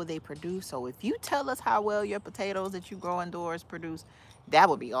well will they produce. So if you tell us how well your potatoes that you grow indoors produce, that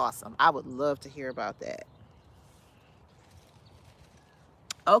would be awesome. I would love to hear about that.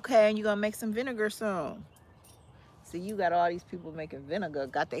 Okay, and you're gonna make some vinegar soon. See, you got all these people making vinegar,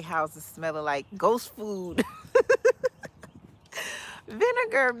 got their houses smelling like ghost food.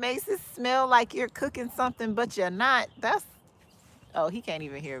 Vinegar makes it smell like you're cooking something, but you're not. Oh, he can't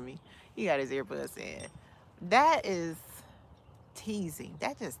even hear me. He got his earbuds in. That is teasing.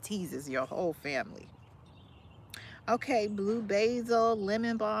 That just teases your whole family. Okay, blue basil,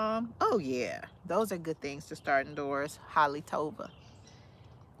 lemon balm. Oh yeah, those are good things to start indoors. Holly Tova.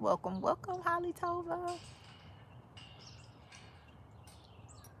 Welcome, welcome, Holly Tova.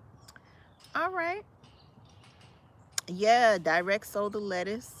 All right. Yeah, direct sow the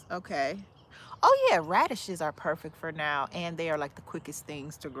lettuce. Okay. Oh yeah, radishes are perfect for now, and they are like the quickest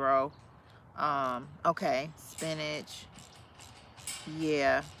things to grow. Okay, spinach.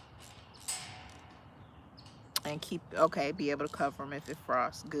 Yeah. And be able to cover them if it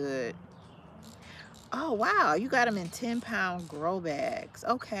frosts. Good. Oh wow, you got them in 10-pound grow bags.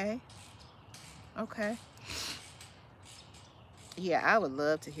 Okay. Okay. Yeah, I would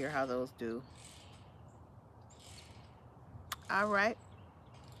love to hear how those do. All right.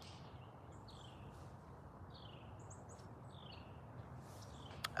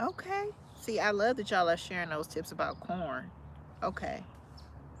 Okay. See, I love that y'all are sharing those tips about corn. Okay.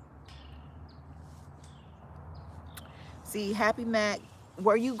 See, Happy Mac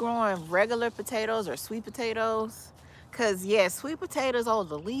were you growing regular potatoes or sweet potatoes? Cause yeah, sweet potatoes, oh,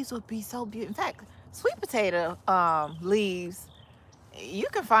 the leaves would be so beautiful. In fact, sweet potato leaves, you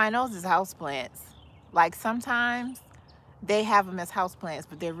can find those as houseplants. Like sometimes they have them as houseplants,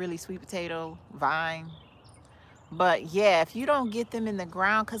 but they're really sweet potato vine. But yeah, if you don't get them in the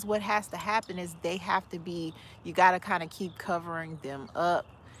ground, because what has to happen is they have to be, you got to kind of keep covering them up,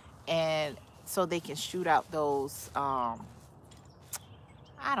 and so they can shoot out those, I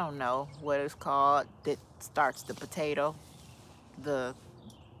don't know what it's called, that starts the potato. The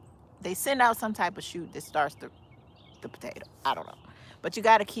They send out some type of shoot that starts the potato. I don't know. But you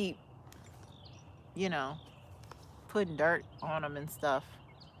got to keep, you know, putting dirt on them and stuff.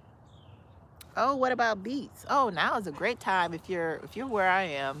 Oh, what about beets? Oh, now is a great time if you're where I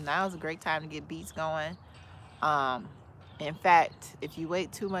am. Now is a great time to get beets going. Um, in fact, if you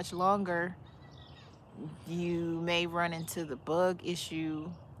wait too much longer, you may run into the bug issue.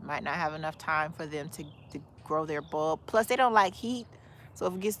 Might not have enough time for them to grow their bulb. Plus, they don't like heat. So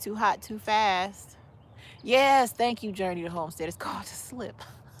if it gets too hot too fast. Yes, thank you, Journey to Homestead. It's called a slip.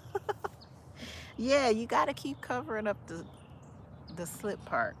 Yeah, you got to keep covering up the slip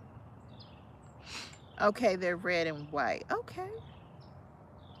part. Okay, they're red and white. Okay.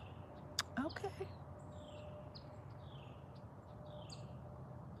 Okay.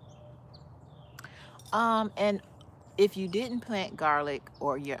 And if you didn't plant garlic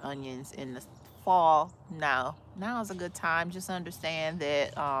or your onions in the fall, now is a good time. Just understand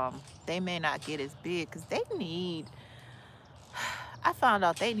that they may not get as big because they need, I found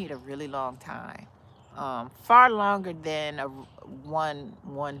out they need a really long time. Far longer than a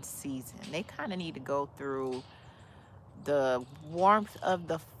one season. They kind of need to go through the warmth of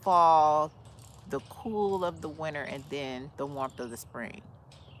the fall, the cool of the winter, and then the warmth of the spring.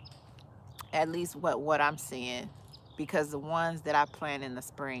 At least what I'm seeing, because the ones that I plant in the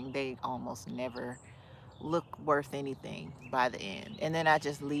spring, they almost never look worth anything by the end, and then I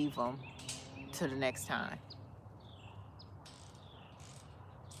just leave them to the next time.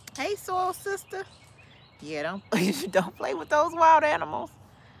 Hey, soil sister. Yeah, don't play with those wild animals.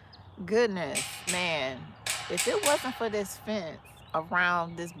 Goodness, man, if it wasn't for this fence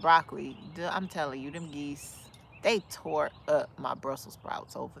around this broccoli, I'm telling you, them geese, they tore up my Brussels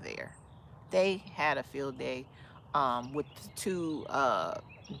sprouts over there. They had a field day with the two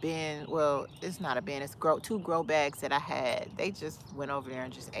bin, well, it's not a bin, it's two grow bags that I had. They just went over there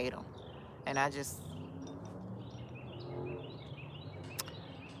and just ate them. And I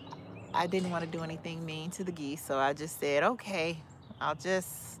didn't want to do anything mean to the geese, so I just said, okay, I'll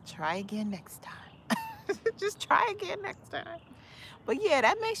just try again next time. Just try again next time. But yeah,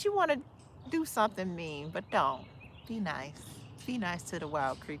 that makes you want to do something mean, but don't. Be nice. Be nice to the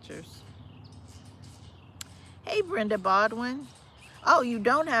wild creatures. Hey, Brenda Baldwin. Oh, you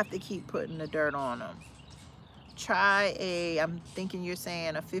don't have to keep putting the dirt on them. Try I'm thinking you're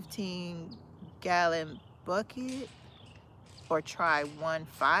saying a 15-gallon bucket, or try one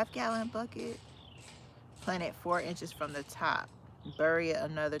 5-gallon bucket. Plant it 4 inches from the top. Bury it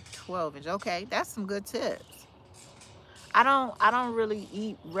another 12 inches. Okay, that's some good tips. I don't really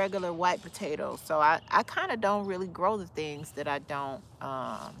eat regular white potatoes, so I kind of don't really grow the things that I don't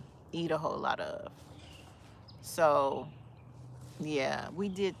eat a whole lot of. So yeah, we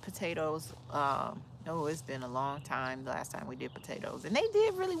did potatoes. Oh, it's been a long time the last time we did potatoes, and they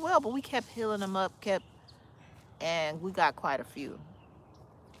did really well, but we kept healing them up, and we got quite a few.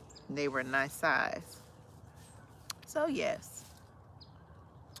 They were nice size. So yes.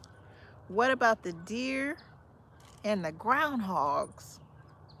 What about the deer and the groundhogs?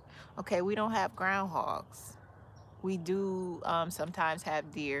 Okay, we don't have groundhogs. We do sometimes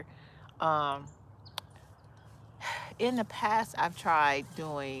have deer. Um, in the past, I've tried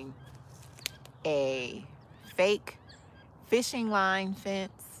doing a fake fishing line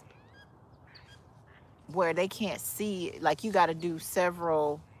fence where they can't see, like you got to do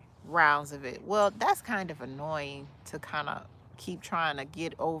several rounds of it. Well, that's kind of annoying to kind of keep trying to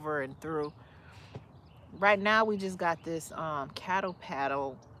get over and through. Right now, we just got this cattle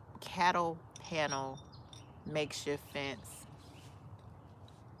panel makeshift fence.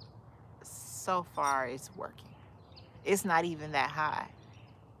 So far, it's working. It's not even that high.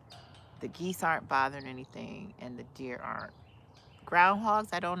 The geese aren't bothering anything, and the deer aren't. Groundhogs,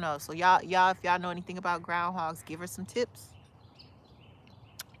 I don't know. So y'all, if y'all know anything about groundhogs, give her some tips.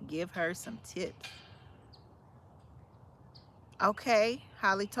 Give her some tips. Okay,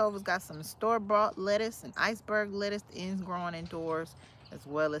 Holly Tova's got some store-bought lettuce and iceberg lettuce, the ends growing indoors, as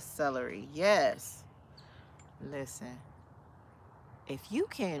well as celery. Yes. Listen, if you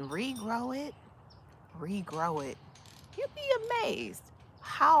can regrow it, you'd be amazed.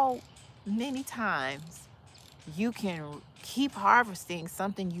 how many times you can keep harvesting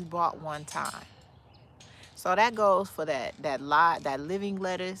something you bought one time. So that goes for that living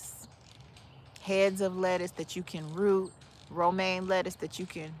lettuce, heads of lettuce that you can root, romaine lettuce that you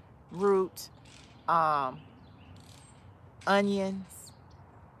can root, um, onions.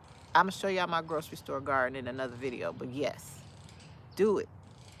 I'm gonna show y'all my grocery store garden in another video, but yes, do it.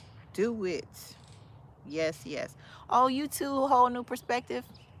 Do it. Yes, yes. Oh, you too, whole new perspective.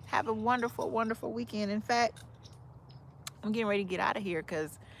 Have a wonderful, wonderful weekend. In fact, I'm getting ready to get out of here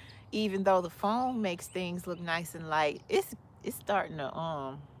because even though the phone makes things look nice and light, it's starting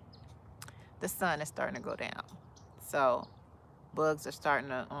to the sun is starting to go down. So bugs are starting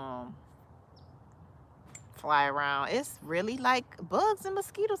to fly around. It's really like bugs and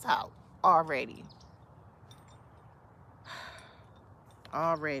mosquitoes out already.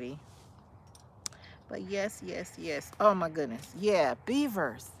 Already. But yes, yes, yes. Oh my goodness. Yeah,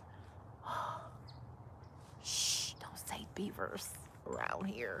 beavers. Shh, don't say beavers around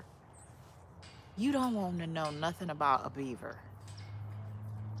here. You don't want to know nothing about a beaver.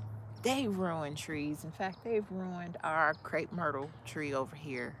 They ruin trees. In fact, they've ruined our crepe myrtle tree over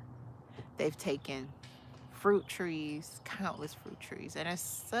here. They've taken fruit trees, countless fruit trees. And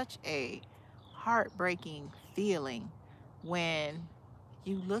it's such a heartbreaking feeling when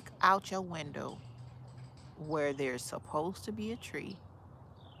you look out your window where there's supposed to be a tree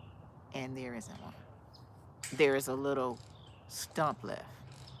and there isn't one. There is a little stump left.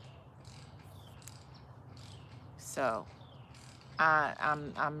 So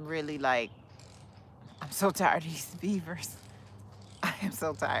I'm really like, I'm so tired of these beavers. I am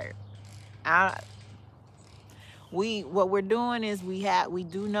so tired. What we're doing is we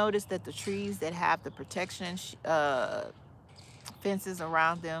do notice that the trees that have the protection fences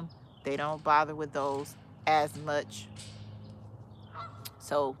around them, they don't bother with those as much.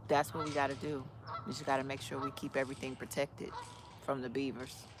 So that's what we got to do. We just got to make sure we keep everything protected from the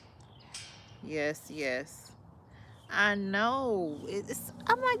beavers. Yes, yes. I know.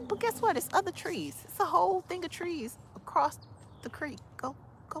 I'm like, but guess what? It's other trees. It's a whole thing of trees across the creek. Go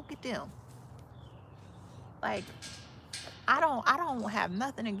get them. Like, I don't have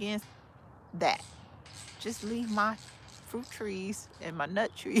nothing against that. Just leave my fruit trees and my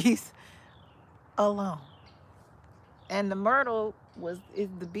nut trees alone. And the myrtle is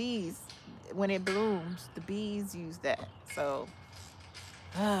the bees. When it blooms, the bees use that. So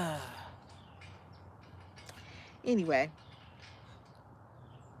anyway,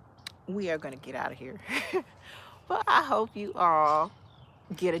 we are gonna get out of here. But I hope you all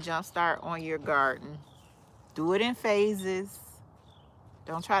get a jump start on your garden. Do it in phases.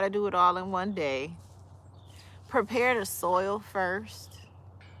 Don't try to do it all in one day. Prepare the soil first.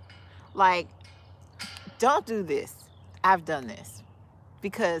 Like, don't do this. I've done this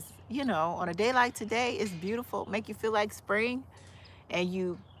because, you know, on a day like today, it's beautiful, make you feel like spring, and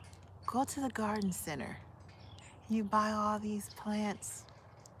you go to the garden center. You buy all these plants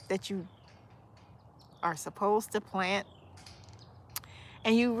that you are supposed to plant,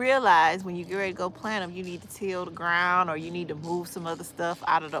 and you realize when you get ready to go plant them, you need to till the ground, or you need to move some other stuff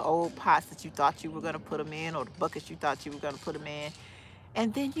out of the old pots that you thought you were going to put them in, or the buckets you thought you were going to put them in,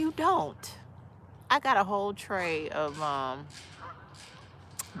 and then you don't. I got a whole tray of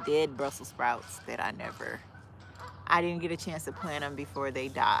dead Brussels sprouts that I didn't get a chance to plant them before they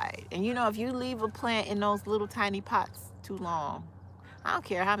died. And you know, if you leave a plant in those little tiny pots too long, I don't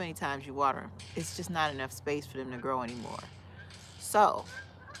care how many times you water them, it's just not enough space for them to grow anymore. So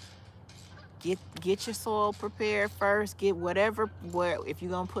get your soil prepared first. Get if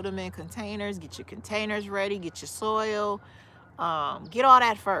you're gonna put them in containers, get your containers ready, get your soil, get all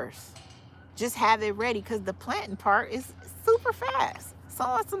that first. Just have it ready, because the planting part is super fast.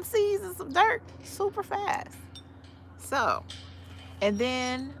 Sowing some seeds and some dirt, super fast. So, and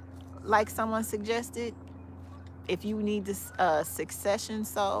then, like someone suggested, if you need this succession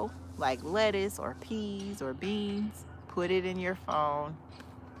sow, like lettuce or peas or beans, put it in your phone.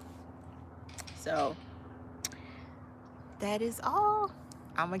 So that is all.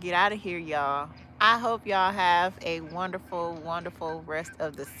 I'm gonna get out of here, y'all. I hope y'all have a wonderful, wonderful rest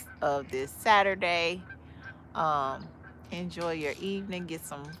of this Saturday. Enjoy your evening, get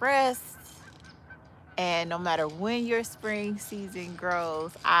some rest. And no matter when your spring season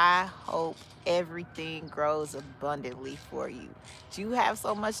grows, I hope everything grows abundantly for you. You have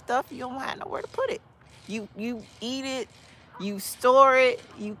so much stuff, you don't have nowhere to put it. You eat it, you store it,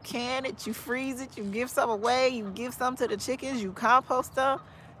 you can it, you freeze it, you give some away, you give some to the chickens, you compost them.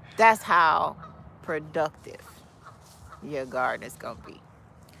 That's how productive your garden is gonna be.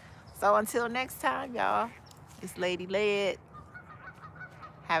 So until next time, y'all, it's Lady Led.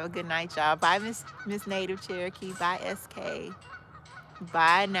 Have a good night, y'all. Bye, Miss Native Cherokee. Bye, SK.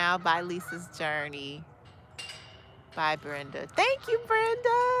 Bye now. Bye, Lisa's Journey. Bye, Brenda. Thank you,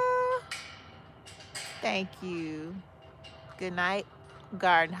 Brenda. Thank you. Good night,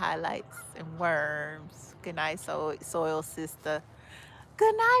 Garden Highlights and Worms. Good night, Soil Sister.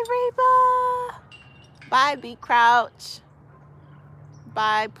 Good night, Reba. Bye, B Crouch.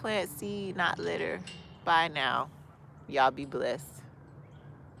 Bye, Plant Seed, Not Litter. Bye now. Y'all be blessed.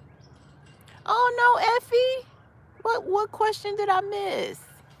 Oh no, Effie. What question did I miss?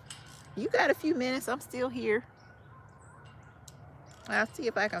 You got a few minutes. I'm still here. I'll see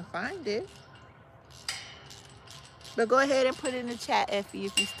if I can find it. But go ahead and put it in the chat, Effie,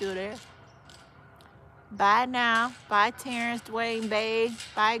 if you're still there. Bye now. Bye, Terrence, Dwayne, Bay.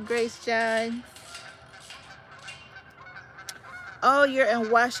 Bye, Grace John. Oh, you're in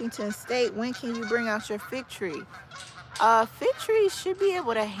Washington State. When can you bring out your fig tree? Fig trees should be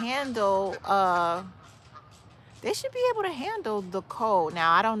able to handle, they should be able to handle the cold.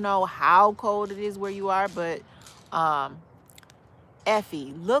 Now, I don't know how cold it is where you are, but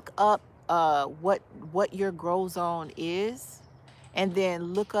Effie, look up what your grow zone is, and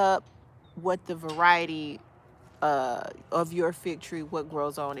then look up what the variety of your fig tree, what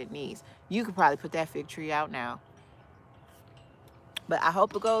grow zone it needs. You could probably put that fig tree out now. But I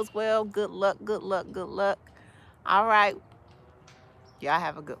hope it goes well. Good luck, good luck, good luck. All right. Y'all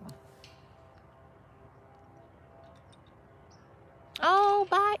have a good one. Oh,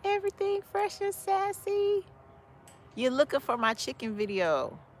 bye everything fresh and sassy. You're looking for my chicken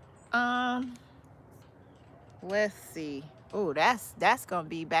video. Let's see. Oh, that's gonna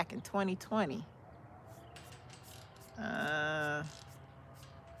be back in 2020. I'm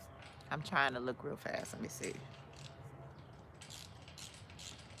trying to look real fast. Let me see.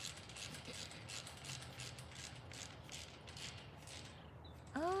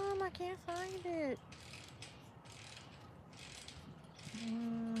 I can't find it.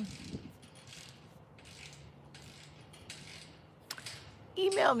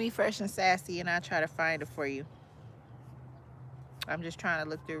 Email me fresh and sassy and I'll try to find it for you. I'm just trying to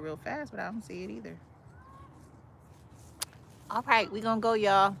look through real fast, but I don't see it either. All right, we're gonna go,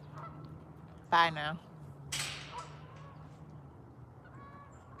 y'all. Bye now.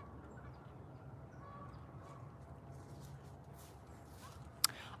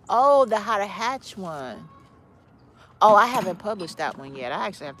 Oh, the how to hatch one. Oh, I haven't published that one yet. I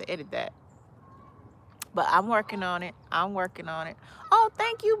actually have to edit that. But I'm working on it. I'm working on it. Oh,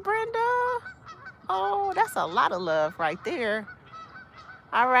 thank you, Brenda. Oh, that's a lot of love right there.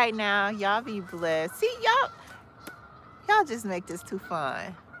 All right now, y'all be blessed. See, y'all just make this too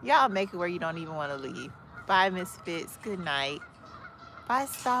fun. Y'all make it where you don't even want to leave. Bye, Misfits. Good night. Bye,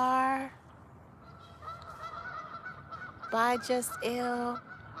 Star. Bye, Just Ill.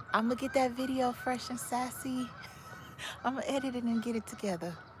 I'm going to get that video fresh and sassy. I'm going to edit it and get it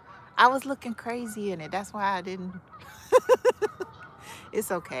together. I was looking crazy in it. That's why I didn't.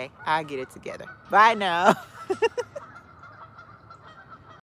 It's okay. I'll get it together. Bye now.